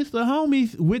on I Miss the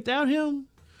Homies, without him,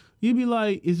 you'd be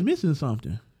like, it's missing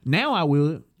something. Now I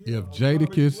will. If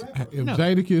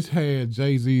Jadakiss had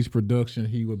Jay-Z's production,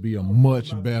 he would be a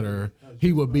much better.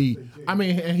 He would be. I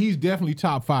mean, and he's definitely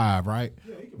top 5, right?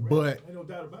 Yeah, he can rap. But Ain't no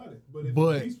doubt about it. But if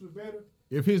but- the beats was better,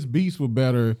 if his beats were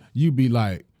better, you'd be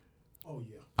like, oh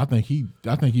yeah. I think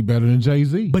he better than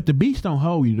Jay-Z. But the beats don't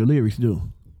hold you. The lyrics do.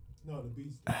 No, the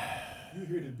beats. You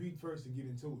hear the beat first and get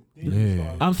into it. Then Yeah. you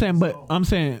start I'm saying, the but song. I'm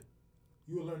saying,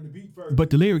 You'll learn the beat first. but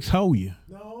the lyrics hold you.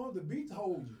 No, the beats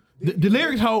hold you. The, Then the you-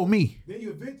 lyrics hold me. Then you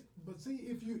eventually. But see,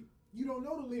 if you don't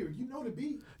know the lyric, you know the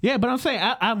beat. Yeah, but I'm saying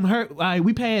I'm hurt.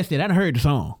 We passed it. I done heard the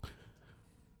song.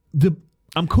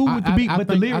 I'm cool with the beat, but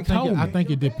the lyrics hold I me. think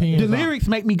it depends. The lyrics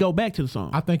make me go back to the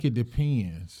song. I think it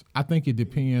depends. I think it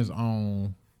depends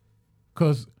on,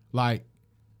 cause like,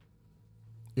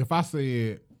 if I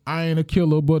said I ain't a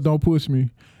killer, but don't push me,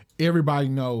 everybody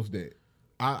knows that.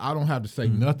 I don't have to say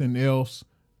nothing else.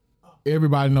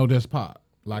 Everybody know that's Pop.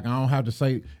 Like I don't have to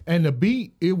say. And the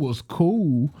beat, it was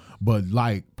cool, but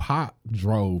like Pop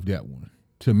drove that one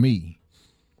to me,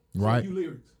 right? You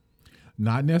lyrics.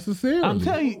 Not necessarily. I'm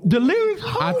telling you, the lyrics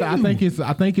hold I you. think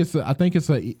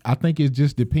it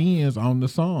just depends on the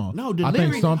song. No, the I think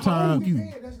lyrics sometimes hold you.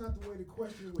 Man, that's not the way the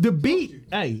question was. The beat,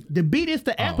 hey, the beat is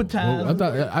the appetizer. I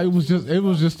thought it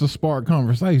was just a spark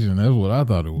conversation. That's what I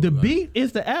thought it was. The beat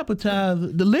is the appetizer.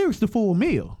 The lyrics the full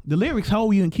meal. The lyrics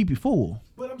hold you and keep you full.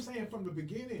 But I'm saying from the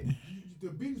beginning, the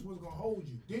beats was gonna hold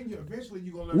you. Then eventually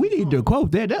you gonna learn. We the need to song.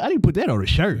 quote that. I need to put that on a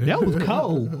shirt. That was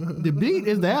cold. The beat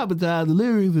is the appetizer. The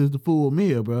lyrics is the full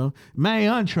meal, bro. Main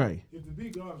entree. If the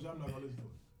beat garbage, I'm not gonna listen to it.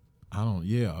 I don't.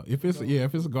 Yeah, if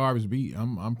it's a garbage beat,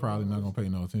 I'm probably not gonna pay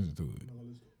no attention to it.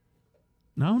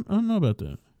 No, I don't know about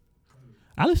that.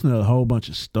 I listen to a whole bunch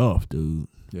of stuff, dude.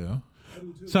 Yeah.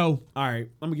 So, all right,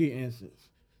 I'm gonna get instance.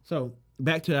 So,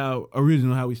 back to our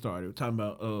original how we started. We're talking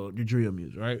about the drill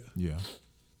music, right? Yeah.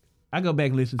 I go back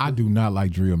and listen to I do not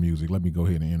like drill music. Let me go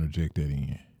ahead and interject that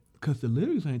in. because the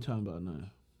lyrics ain't talking about nothing.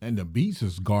 And the beats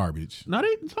is garbage. No,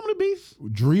 some of the beats.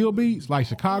 Drill beats, like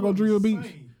Chicago drill beats.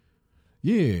 Same.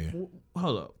 Yeah.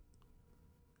 Hold up.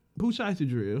 Pooh Shiesty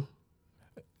drill.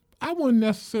 I wouldn't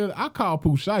necessarily. I call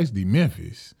Pooh Shiesty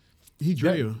Memphis. He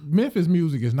drill. Memphis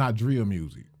music is not drill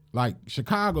music. Like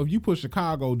Chicago, if you put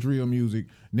Chicago drill music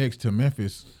next to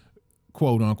Memphis,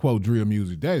 quote unquote drill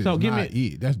music, that is So give not me-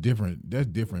 it. That's different. That's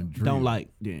different drill. Don't like.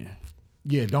 Yeah.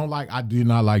 Yeah, don't like. I did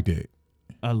not like that.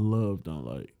 I love Don't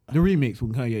Like. The remix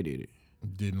when Kanye did it.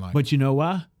 Didn't like. But you know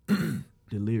why? The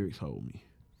lyrics hold me.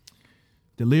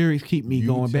 The lyrics keep me you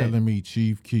going back. telling me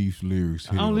Chief Keef's lyrics?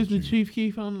 I don't listen to Chief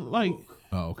Keef. I'm like,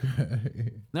 Oh, okay.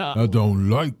 no, I don't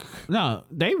like. no.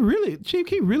 They really, Chief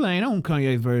Keef really ain't on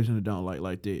Kanye's version of Don't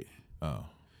Like that. Oh,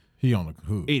 he on the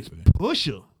hook. It's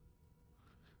Pusha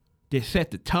that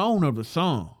set the tone of the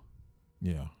song.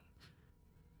 Yeah.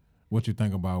 What you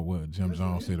think about what Jim That's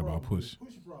Jones what said his about problem Push? is.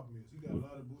 Push problem is he got a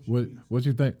lot of bullshit What beats. what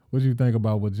you think? What you think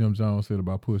about what Jim Jones said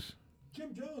about Push?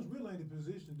 Jim Jones really ain't in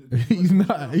position to. He's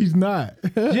not. He's not.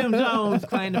 Jim Jones'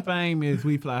 claim to fame is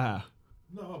We Fly High.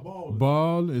 No, ball.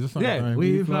 Ball is it something? Yeah,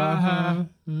 we fly high.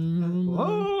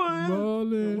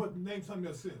 Ballin'. And what name something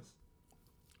that sense?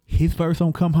 His verse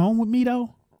on Come Home With Me,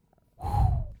 though.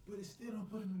 But it still don't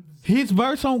put him in position. His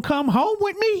verse on Come Home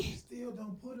With Me. Still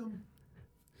don't put him.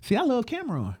 See, I love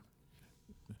Cameron.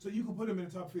 So you can put him in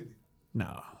the top 50.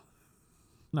 No.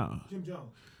 No. Jim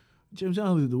Jones. Jim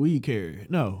Jones is the weed carrier.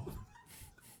 No.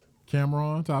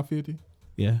 Cameron top 50?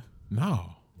 Yeah.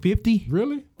 No. 50?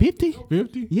 Really? 50?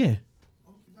 50? Yeah.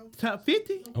 Top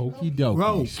 50? Okie dokie.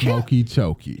 Bro, Smoky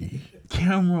chokey.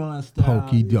 Cameron style.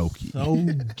 Pokey is dokey.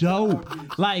 So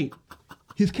dope. Like,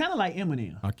 he's kind of like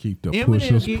Eminem. I keep the Eminem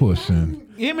pushers get- pushing.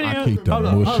 Eminem. I keep the hold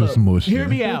up, hold mushers up. mushing. Hear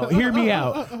me out. Hear me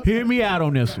out. Hear me out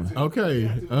on this one.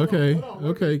 Okay.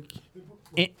 Eminem.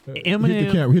 Hit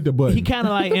the camera. Hit the button. He kind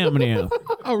of like Eminem.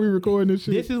 Are we recording this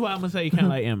shit? This is why I'm gonna say he kind of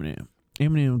like Eminem.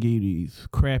 Eminem give you these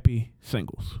crappy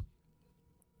singles.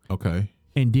 Okay.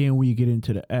 And then when you get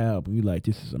into the album, you like,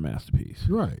 this is a masterpiece.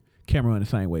 Right. Cameron the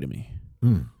same way to me.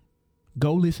 Mm.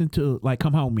 Go listen to like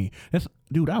Come Home With Me.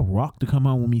 Dude, I rock to Come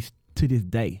Home With Me to this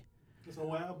day. This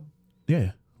whole album.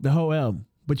 Yeah, the whole album.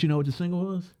 But you know what the single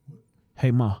was?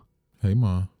 Hey Ma. Hey,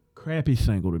 Ma. Crappy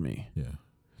single to me. Yeah.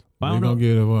 I We don't gonna know.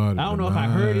 get about it I don't know if I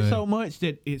heard it tonight. so much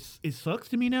that it sucks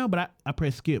to me now, but I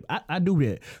press skip. I do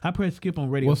that. I press skip on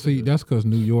radio. Well, see, that's because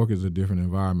New York is a different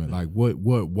environment. Like what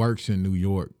works in New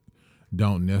York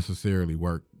don't necessarily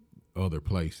work other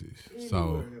places.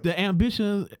 So the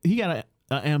Ambition, he got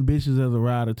a Ambitious as a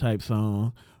Rider type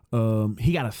song.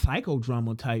 He got a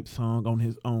Psychodrama type song on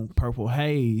his own Purple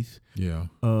Haze. yeah,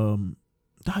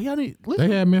 Y'all need listen.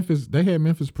 they had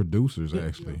Memphis producers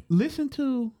actually. Listen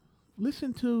to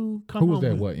Come Who was Home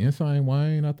that? With- What Insane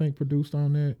Wayne? I think produced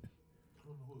on that.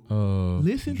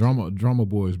 Listen to- Drummer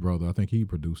Boy's brother. I think he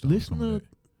produced. On Listen some of to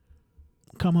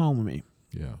that. Come Home With Me.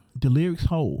 Yeah. The lyrics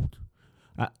hold.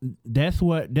 That's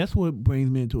what brings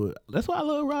me into it. That's why I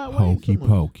love Rod Wave Hokey so much.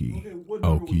 pokey, Okay, what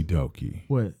number was okie it? dokie.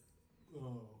 What?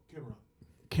 Cameron.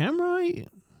 Cameron?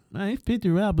 Man, it's 50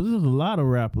 rappers. There's a lot of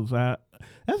rappers.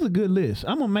 That's a good list.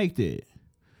 I'm gonna make that.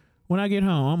 When I get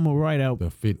home, I'm gonna write out The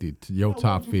 50, your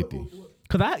top 50.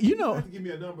 because You have to give me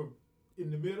a number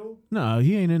in the middle. no,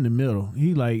 he ain't in the middle.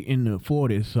 He like in the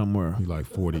 40s somewhere. He like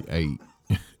 48.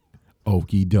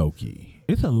 Okie dokie.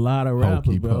 It's a lot of rappers,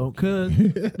 Hokey bro.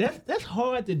 pokey. Cause that's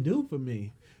hard to do for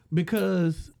me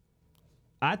because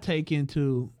I take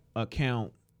into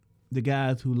account the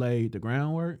guys who laid the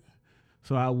groundwork.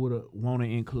 So I would want to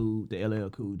include the LL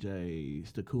Cool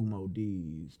J's, the Kumo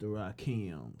D's, the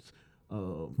Rakims,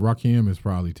 Rakim is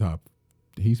probably top.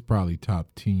 He's probably top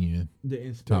 10. the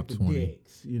Inspector 20.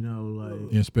 Decks. You know,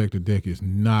 like Inspector Deck is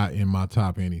not in my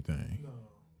top anything.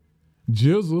 No.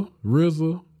 Jizzle,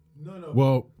 RZA. No.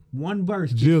 Well, one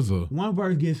verse. Jizzle. One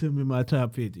verse gets him in my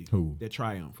top 50. Who? The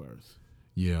Triumph verse.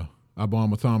 Yeah. I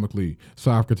bomb atomically.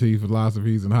 Socrates,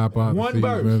 philosophies, and hypotheses. One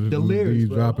verse. The lyrics, These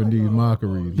bro. dropping these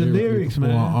mockeries. The lyrics,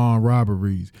 man. Armed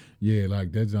robberies. Yeah,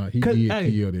 like that's not. He 'Cause, did hey,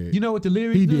 kill that. you know what the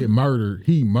lyrics he do? did murder.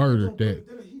 He murdered that.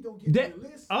 He don't get That the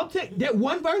list. I'll take that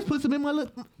one verse puts him in my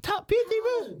top 50,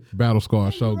 bro. Battle Scar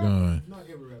Shogun. Not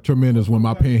every rapper. Tremendous when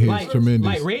my pen hits. Like, Tremendous.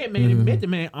 like Redman and Method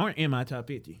Man aren't in my top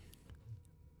 50.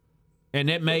 And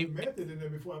that may, Method in there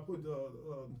before I put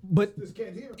but this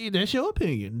cat here. that's your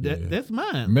opinion. Yeah. That's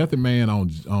mine. Method Man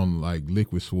on like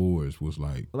Liquid Swords was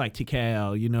like Like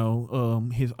Tikal, you know,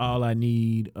 his All I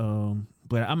Need.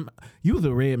 But you was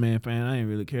a Redman fan. I ain't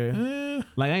really care.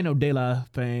 Like I ain't no De La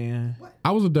fan.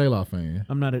 I was a De La fan.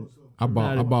 I'm not a I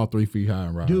bought 3 Feet High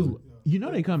and Rising. dude. You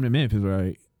know they come to Memphis,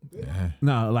 right? Yeah.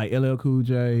 No, like LL Cool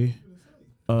J.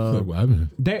 So, I mean,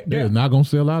 They're they're not gonna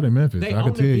sell out in Memphis. They I own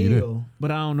can tell the you that. bill,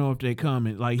 but I don't know if they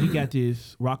coming. Like he got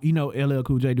this rock. You know, LL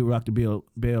Cool J do Rock the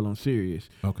Bell on Sirius.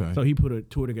 Okay. So he put a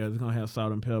tour together. It's gonna have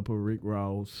Salt and Pepper, Rick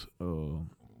Ross,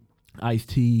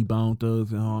 Ice-T, Bone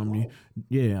Thugs, and Harmony.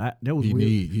 Yeah, that was he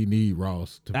weird. need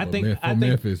Ross to I for think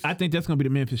Memphis. I think that's gonna be the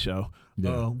Memphis show.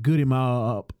 Yeah. Good him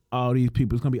all up. All these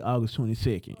people. It's gonna be August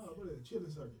 22nd. What is it? Chilling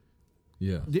circuit.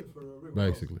 yeah, For Rick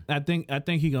basically. I think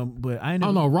he gonna. But I ain't. I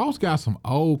don't know. Ross got some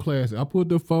old classics. I put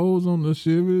the foes on the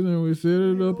Chevys and we set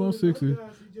it up on 60.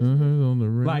 On the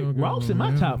rim. Like Ross in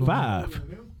my top 5.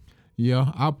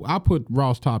 Yeah, I put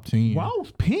Ross top 10.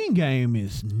 Ross pin game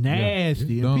is nasty,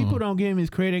 it's and dumb. people don't give him his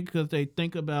credit because they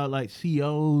think about like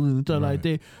COs and stuff like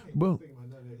that.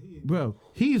 Bro,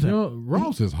 he's You know,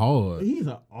 Ross is hard. he's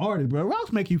an artist, bro.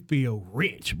 Ross make you feel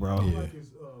rich, bro. Like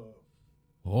his,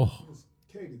 Oh, his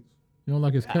cadence. you don't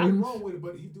like his Nothing cadence? wrong with it,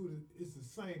 but he do it's the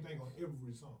same thing on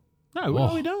every song. No, Oh.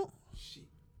 really don't. Shit.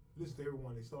 Listen to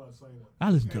everyone. They start the same way.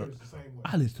 I listen to Parents the same way.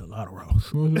 I listen to a lot of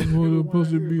Ross. What the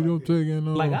pussy beat up taking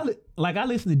on? Like I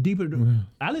listen to deeper.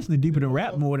 I listen to deeper than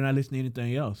rap more than I listen to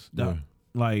anything else. Yeah.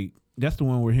 Like that's the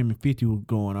one where him and 50 were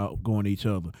going to each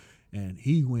other. And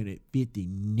he went at 50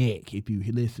 neck if you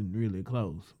listen really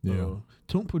close. Yeah.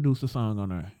 Toon produced a song on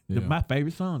there. Yeah. My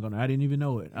favorite song on there. I didn't even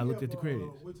know it. I looked at the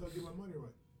credits. Wait till I get my money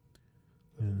right.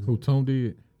 Who Tone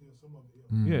did? Yeah, some of it.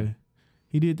 Yeah. Mm. Yeah.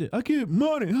 He did that. I get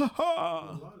money. Ha A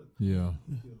ha. lot of Yeah.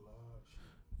 he did a lot of shit.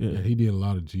 Yeah, Yeah. he did a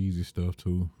lot of Jeezy stuff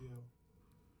too. Yeah.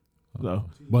 So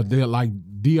But they're like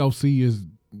DOC is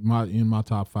in my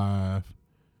top 5.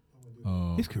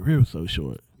 his career was so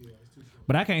short. Yeah, it's too short.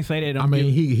 But I can't say that. I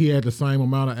mean, he had the same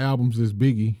amount of albums as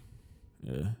Biggie.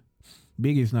 Yeah.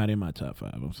 Biggie's not in my top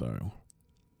 5. I'm sorry. I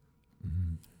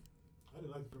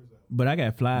didn't like the first album. But I got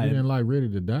You Fly. didn't like Ready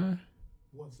to Die?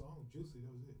 One song, Juicy,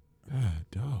 that was it. God,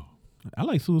 dog. I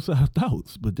like Suicide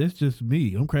Thoughts, but that's just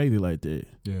me. I'm crazy like that.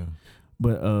 Yeah.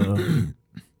 But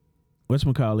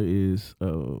whatchamacallit is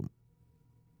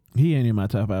he ain't in my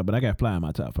top 5, but I got Fly in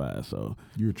my top 5. So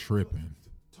You're tripping.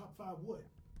 Top 5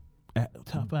 what?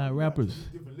 top 5 rappers.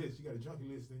 Different lists. You got a junkie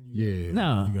list, then you Yeah.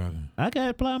 Nah. You got I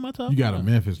got Fly in my top. You got a 5.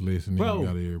 Memphis list, and then Bro. you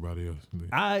got everybody else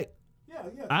list. I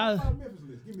Top 5 Memphis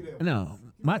list. Give me that one. no.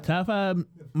 My top 5.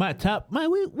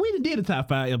 We done did a top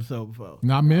 5 episode before.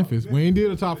 Not Memphis. We ain't did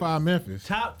a top 5 Memphis.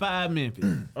 Top 5 Memphis.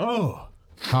 Oh,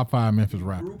 Top 5 Memphis Group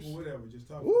rappers. or whatever. Just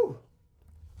top Woo.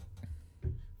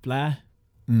 5. Fly,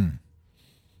 Mm.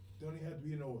 Don't even have to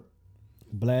be in order.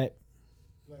 Black.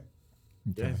 Like,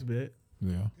 Okay. That's bit.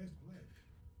 Yeah. that's black.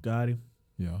 Got him.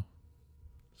 Yeah.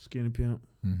 Skinny Pimp.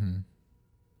 Mm-hmm.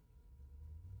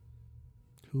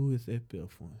 Who is that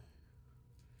fifth one?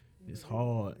 It's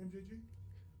hard. MJG?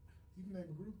 You can name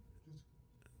a group.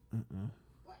 Just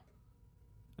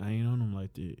I ain't on them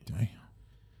like that. Damn.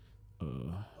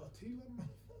 Tila?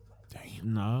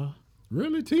 Damn. Nah.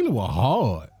 Really? Tila was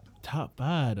hard. Top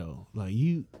 5 though. Like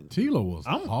you. Tila was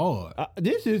hard.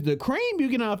 This is the cream you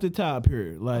get off the top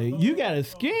here. Like you gotta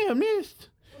skim this.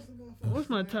 What's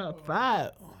my top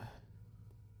 5?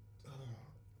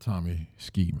 Tommy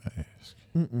Ski Mask.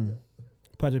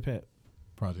 Project Pat.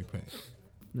 Project Pat.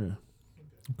 Yeah.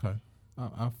 Okay.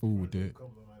 I fool with that.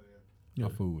 Yeah. I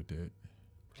fool with that.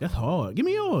 That's hard. Give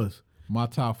me yours. My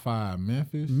top 5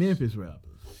 Memphis. Memphis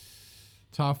rappers.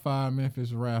 Top 5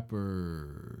 Memphis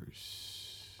rappers.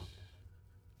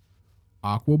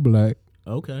 Aqua Black.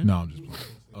 Okay. No, I'm just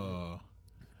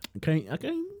playing. I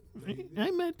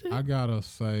ain't mad at that. I gotta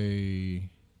say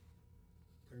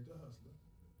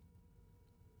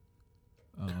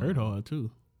Kurt hard too.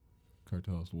 Kurt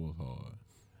Hustle was hard.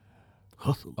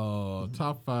 Hustle.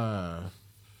 Top 5.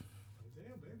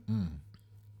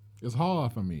 It's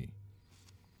hard for me.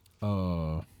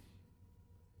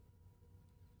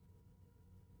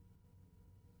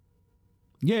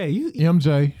 Yeah, you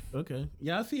MJ. okay.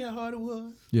 Y'all see how hard it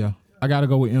was? Yeah. I gotta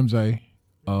go with MJ.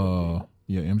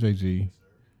 Yeah, MJG.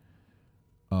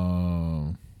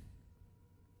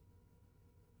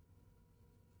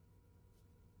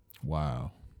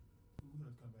 Wow.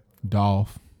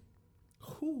 Dolph.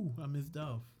 Whew, I miss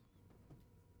Dolph.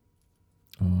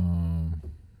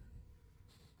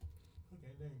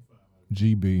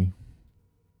 GB.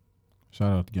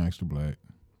 Shout out to Gangsta Black.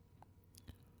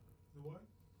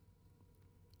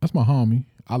 That's my homie.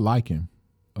 I like him.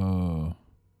 I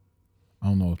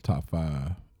don't know if top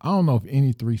 5. I don't know if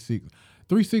any 3-6.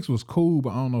 3-6 was cool,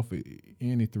 but I don't know if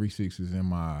any 3-6 is in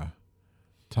my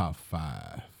top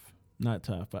 5. Not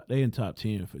top 5. They in top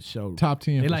 10 for sure. Top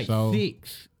 10 they for like sure.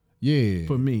 6 Yeah.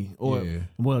 for me. Or Yeah.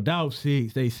 well, Dolph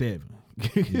 6. They 7.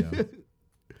 Yeah.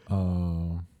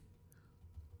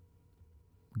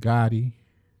 Gotti.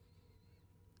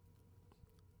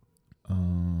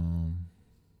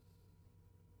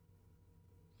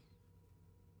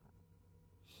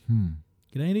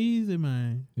 It ain't easy,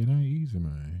 man. It ain't easy,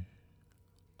 man.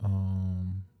 I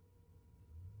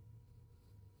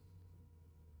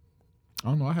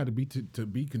don't know. I had to be to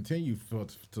be continued for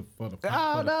the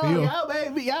Oh no, field.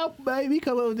 y'all baby,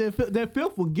 come up with that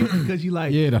fifth will get you because you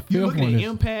like Yeah, the you fifth looking one at is-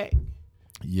 impact.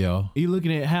 Yeah. You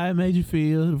looking at how it made you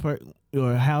feel,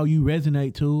 or how you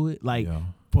resonate to it. Like Yeah.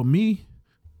 for me,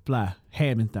 Fly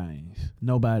having things.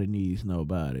 Nobody needs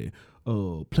nobody.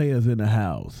 Players in the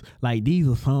house. Like these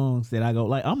are songs that I go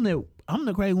like. I'm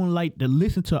the crazy one like to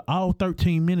listen to all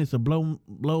 13 minutes of blow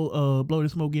the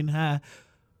smoke getting high,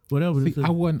 whatever. See, I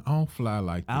wasn't on Fly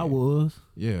like that. I was.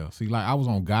 Yeah. See, like I was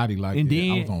on Gotti like And that.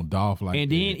 then- I was on Dolph like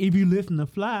And that. then if you listen to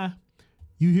Fly,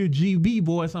 you hear GB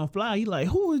voice on Fly. You like,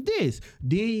 who is this?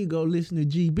 Then you go listen to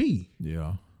GB.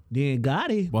 Yeah. Then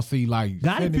Gotti. But see, like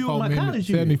Gotti fueled my college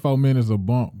years. 74 minutes of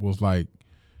bump was like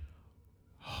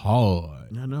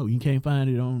hard. I know you can't find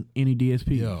it on any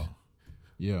DSP. Yeah.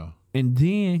 Yeah. And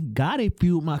then Gotti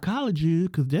fueled my college years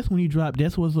because that's when he dropped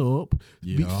That's What's Up,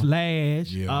 Beat Yeah.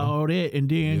 Slash, Yeah. all that. And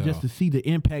then Yeah. just to see the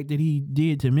impact that he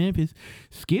did to Memphis,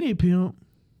 Skinny Pimp.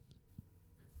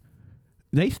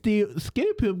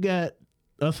 Skinny Pimp got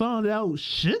a song that I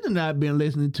should have not been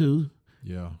listening to.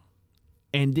 Yeah.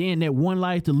 And then that One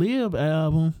Life to Live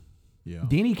album. Yeah.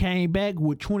 Then he came back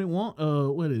with 21.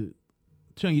 What is it?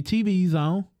 Turn your TVs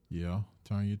on. Yeah.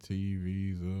 Turn your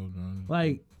TVs up.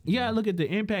 Like, you gotta look at the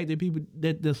impact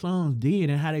that the songs did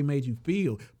and how they made you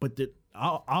feel. But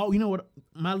all you know what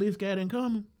my list got in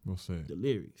common? What's that? The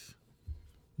lyrics.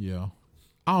 Yeah.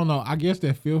 I don't know. I guess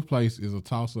that fifth place is a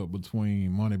toss up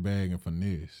between Moneybagg and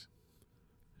Finesse.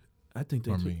 I think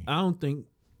For me. I don't think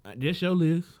that's your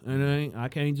list, and I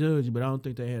can't judge you, but I don't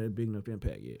think they had a big enough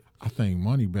impact yet. I think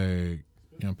Moneybagg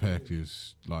impact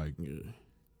is like Yeah.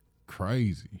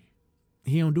 crazy.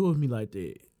 He don't do it with me like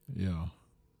that. Yeah.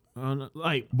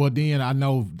 Like, But then I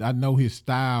know his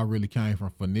style really came from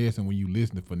Finesse, and when you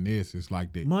listen to Finesse, it's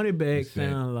like that. Moneybagg it's that-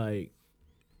 sound like,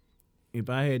 if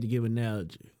I had to give an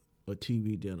analogy, a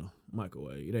TV dinner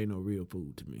microwave. It ain't no real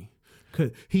food to me.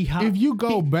 Cause he hot. If you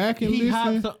go back and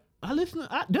listen, I listen.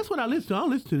 That's what I listen to. I don't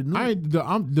listen to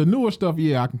the new. the newer stuff.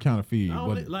 Yeah, I can kind of feel, I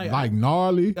but don't like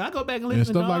gnarly. I go back and and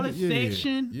listen to stuff all like that that.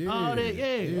 section, all that.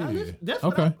 Yeah. I listen, that's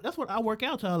Okay. that's what I work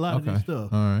out to a lot of Okay. this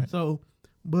stuff. All right. So,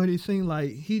 but it seemed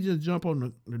like he just jump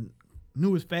on the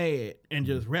newest fad and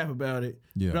just rap about it.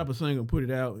 Yeah. Drop a single, put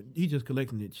it out. He just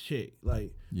collecting the check.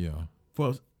 Like Yeah,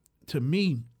 to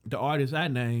me, the artists I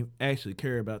name actually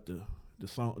care about the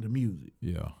song, the music.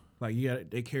 yeah, Like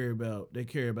they care about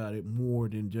it more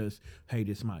than just, hey,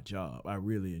 this is my job. I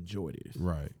really enjoy this.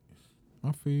 right.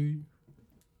 I feel you.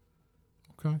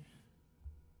 Okay.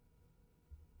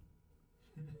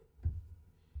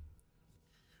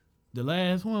 The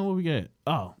last one, what we got?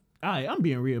 Oh, all right. I'm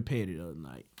being real petty the other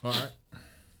night. All right.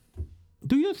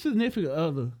 Do your significant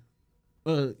other,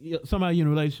 somebody in a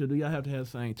relationship, do y'all have to have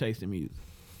the same taste in music?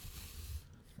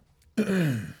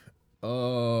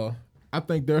 I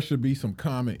think there should be some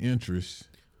common interests.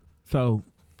 So,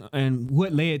 and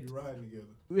what led? You riding together.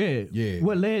 Yeah. Yeah.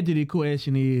 What led to the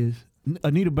question is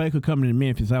Anita Baker coming to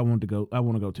Memphis. I want to go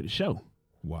to the show.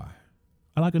 Why?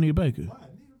 I like Anita Baker. Why?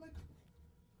 Nigga, like,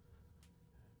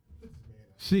 put this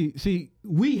man out. See,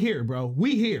 we here, bro.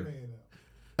 We here. Man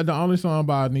out. The only song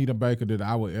by Anita Baker that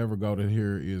I would ever go to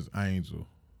hear is Angel.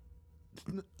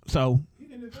 So, He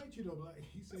didn't invite you though. Like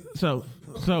he said.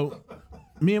 so,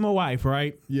 me and my wife,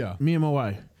 right? Yeah. Me and my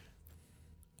wife.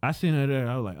 I seen her there.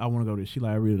 I was like, I want to go there. She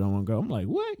like, I really don't want to go. I'm like,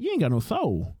 what? You ain't got no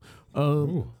soul.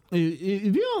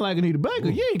 If you don't like Anita Baker,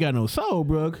 you ain't got no soul,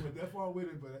 bro. Went that far with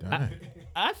it, but Dang.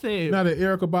 I said, Now that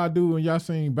Erykah Badu and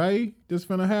Yasin Bey this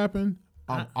finna happen,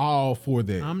 I'm all for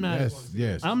that. I'm not-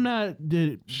 Yes. I'm not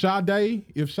the. Sade,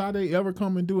 if Sade ever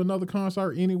come and do another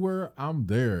concert anywhere, I'm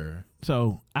there.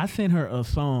 So I sent her a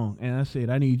song, and I said,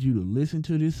 I need you to listen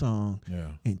to this song Yeah.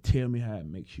 and tell me how it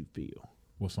makes you feel.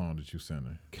 What song did you send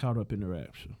her? Caught Up in the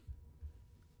Rapture.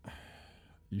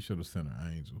 You should have sent her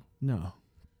Angel. No,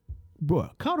 bro.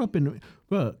 Caught Up in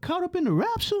the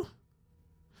Rapture.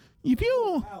 If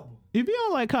you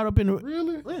don't like Caught Up in the,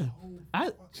 Really? yeah,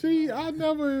 See, I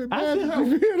never I sent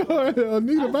imagined you being an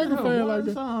Anita Baker sent her fan like one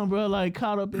that. song, bro, like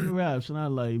Caught Up in the Rapture, and I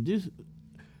like this.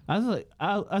 I was like,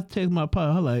 I text my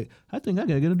partner. I like, I think I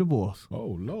gotta get a divorce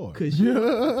Oh Lord. because she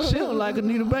don't like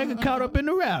Anita Baker. Caught Up in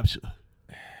the Rapture,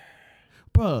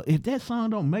 bro. If that song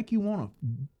don't make you wanna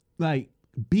like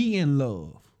be in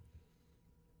love,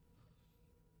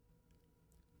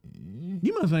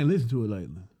 you must ain't listened to it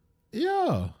lately.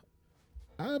 Yeah.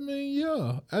 I mean,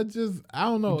 yeah. I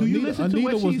don't know. Do you Anita, listen to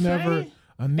Anita what was she's never saying?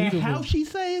 Anita And how was, she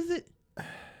says it,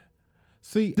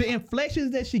 see the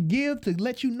inflections that she gives to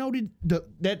let you know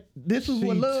that this is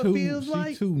what love feels she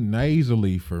like. too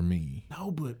nasally for me.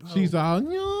 No, but bro, She's all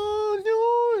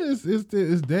it's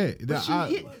that. But she, I-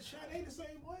 hit- But Shaq ain't the same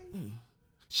way.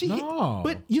 she No.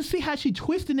 but you see how she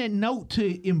twisting that note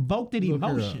to invoke that Look here,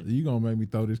 emotion. you gonna make me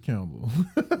throw this Campbell.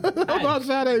 About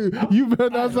Sade. You better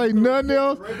not say nothing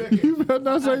else. You better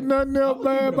not say nothing else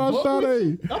bad about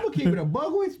Sade. I'm gonna keep it a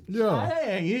bug with. Yeah. That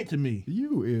ain't it to me.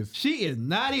 You is. She is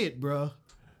not it, bro.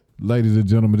 Ladies and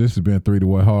gentlemen, this has been 3 the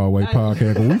Way Hard Way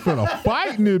podcast. We finna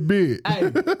fight in this bit. Hey,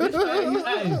 this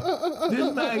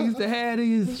man used to have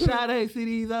these Sade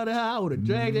CDs out of the house. I would have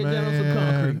dragged that down some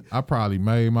concrete. I probably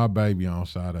made my baby on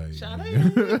Sade. Sade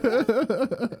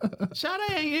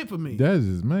ain't it for me. That's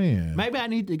his man. Maybe I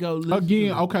need to go listen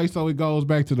Again, to okay, so it goes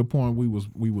back to the point we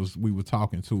were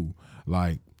talking to.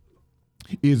 Like,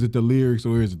 is it the lyrics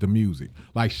or is it the music?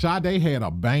 Like Sade had a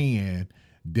band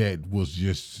that was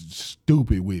just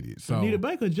stupid with it. So Anita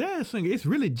Baker, jazz singer. It's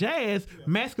really jazz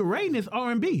masquerading as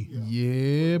R&B.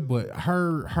 yeah, but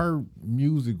her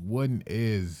music wasn't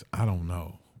as I don't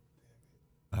know.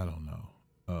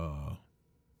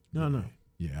 No.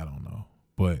 Yeah, I don't know.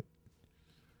 But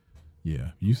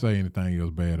yeah, you say anything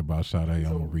else bad about Sade, I'm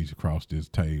gonna reach across this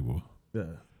table Yeah.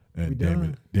 and We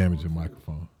done? damage the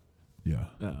microphone. Yeah.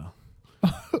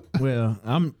 Well,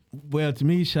 to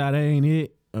me, Sade ain't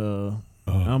it.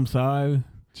 I'm sorry,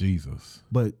 Jesus.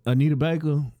 but Anita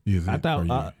Baker. Is I it for you?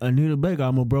 thought Anita Baker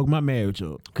almost broke my marriage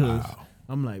up because Wow.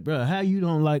 I'm like, bro, how you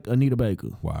don't like Anita Baker?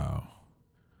 Wow.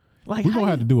 Like, We're how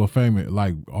gonna have you- to do a famous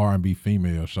like R&B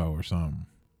female show or something.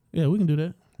 Yeah, we can do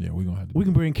that. Yeah, we're gonna have to. We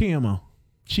can bring Kim on.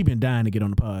 She been dying to get on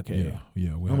the podcast.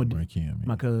 Yeah. We I'ma have to do- bring Kim in.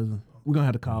 My cousin. We're gonna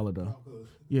have to call her though.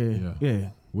 Yeah.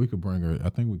 We could bring her. I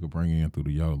think we could bring her in through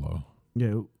the YOLO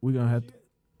Yeah, we're gonna have to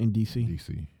in DC.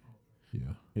 DC. Yeah.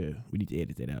 Yeah, we need to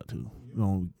edit that out too. We're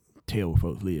gonna tell where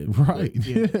folks live. Right.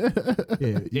 Yeah.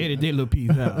 Edit that little piece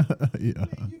out. Yeah. You know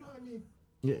how many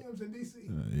Yeah. Kims in DC?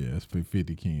 Yeah, it's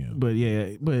 50 Kim. But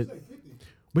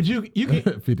you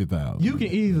can 50,000. you can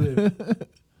easily,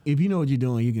 if you know what you're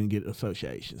doing, you can get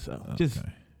association. So just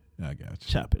I got you.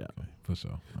 chop it out. Okay, for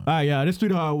sure. All right, y'all. This 3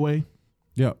 the Hard Way.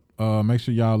 Yep. Make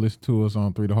sure y'all listen to us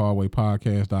on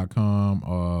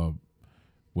 3thehardwaypodcast.com.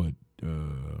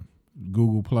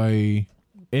 Google Play,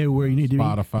 Everywhere you need to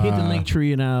Spotify. hit the link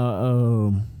tree in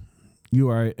our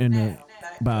URL in the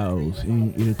bios,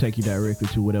 and it'll take you directly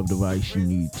to whatever device you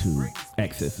need to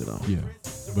access it on. Yeah.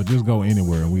 But just go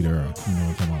anywhere and we there. You know what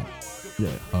I'm talking about?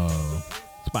 Yeah.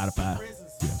 Spotify.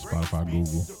 Yeah, Spotify,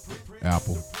 Google,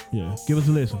 Apple. Yeah. Give us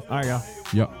a listen. All right, y'all.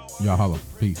 Yep. Y'all holla.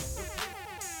 Peace.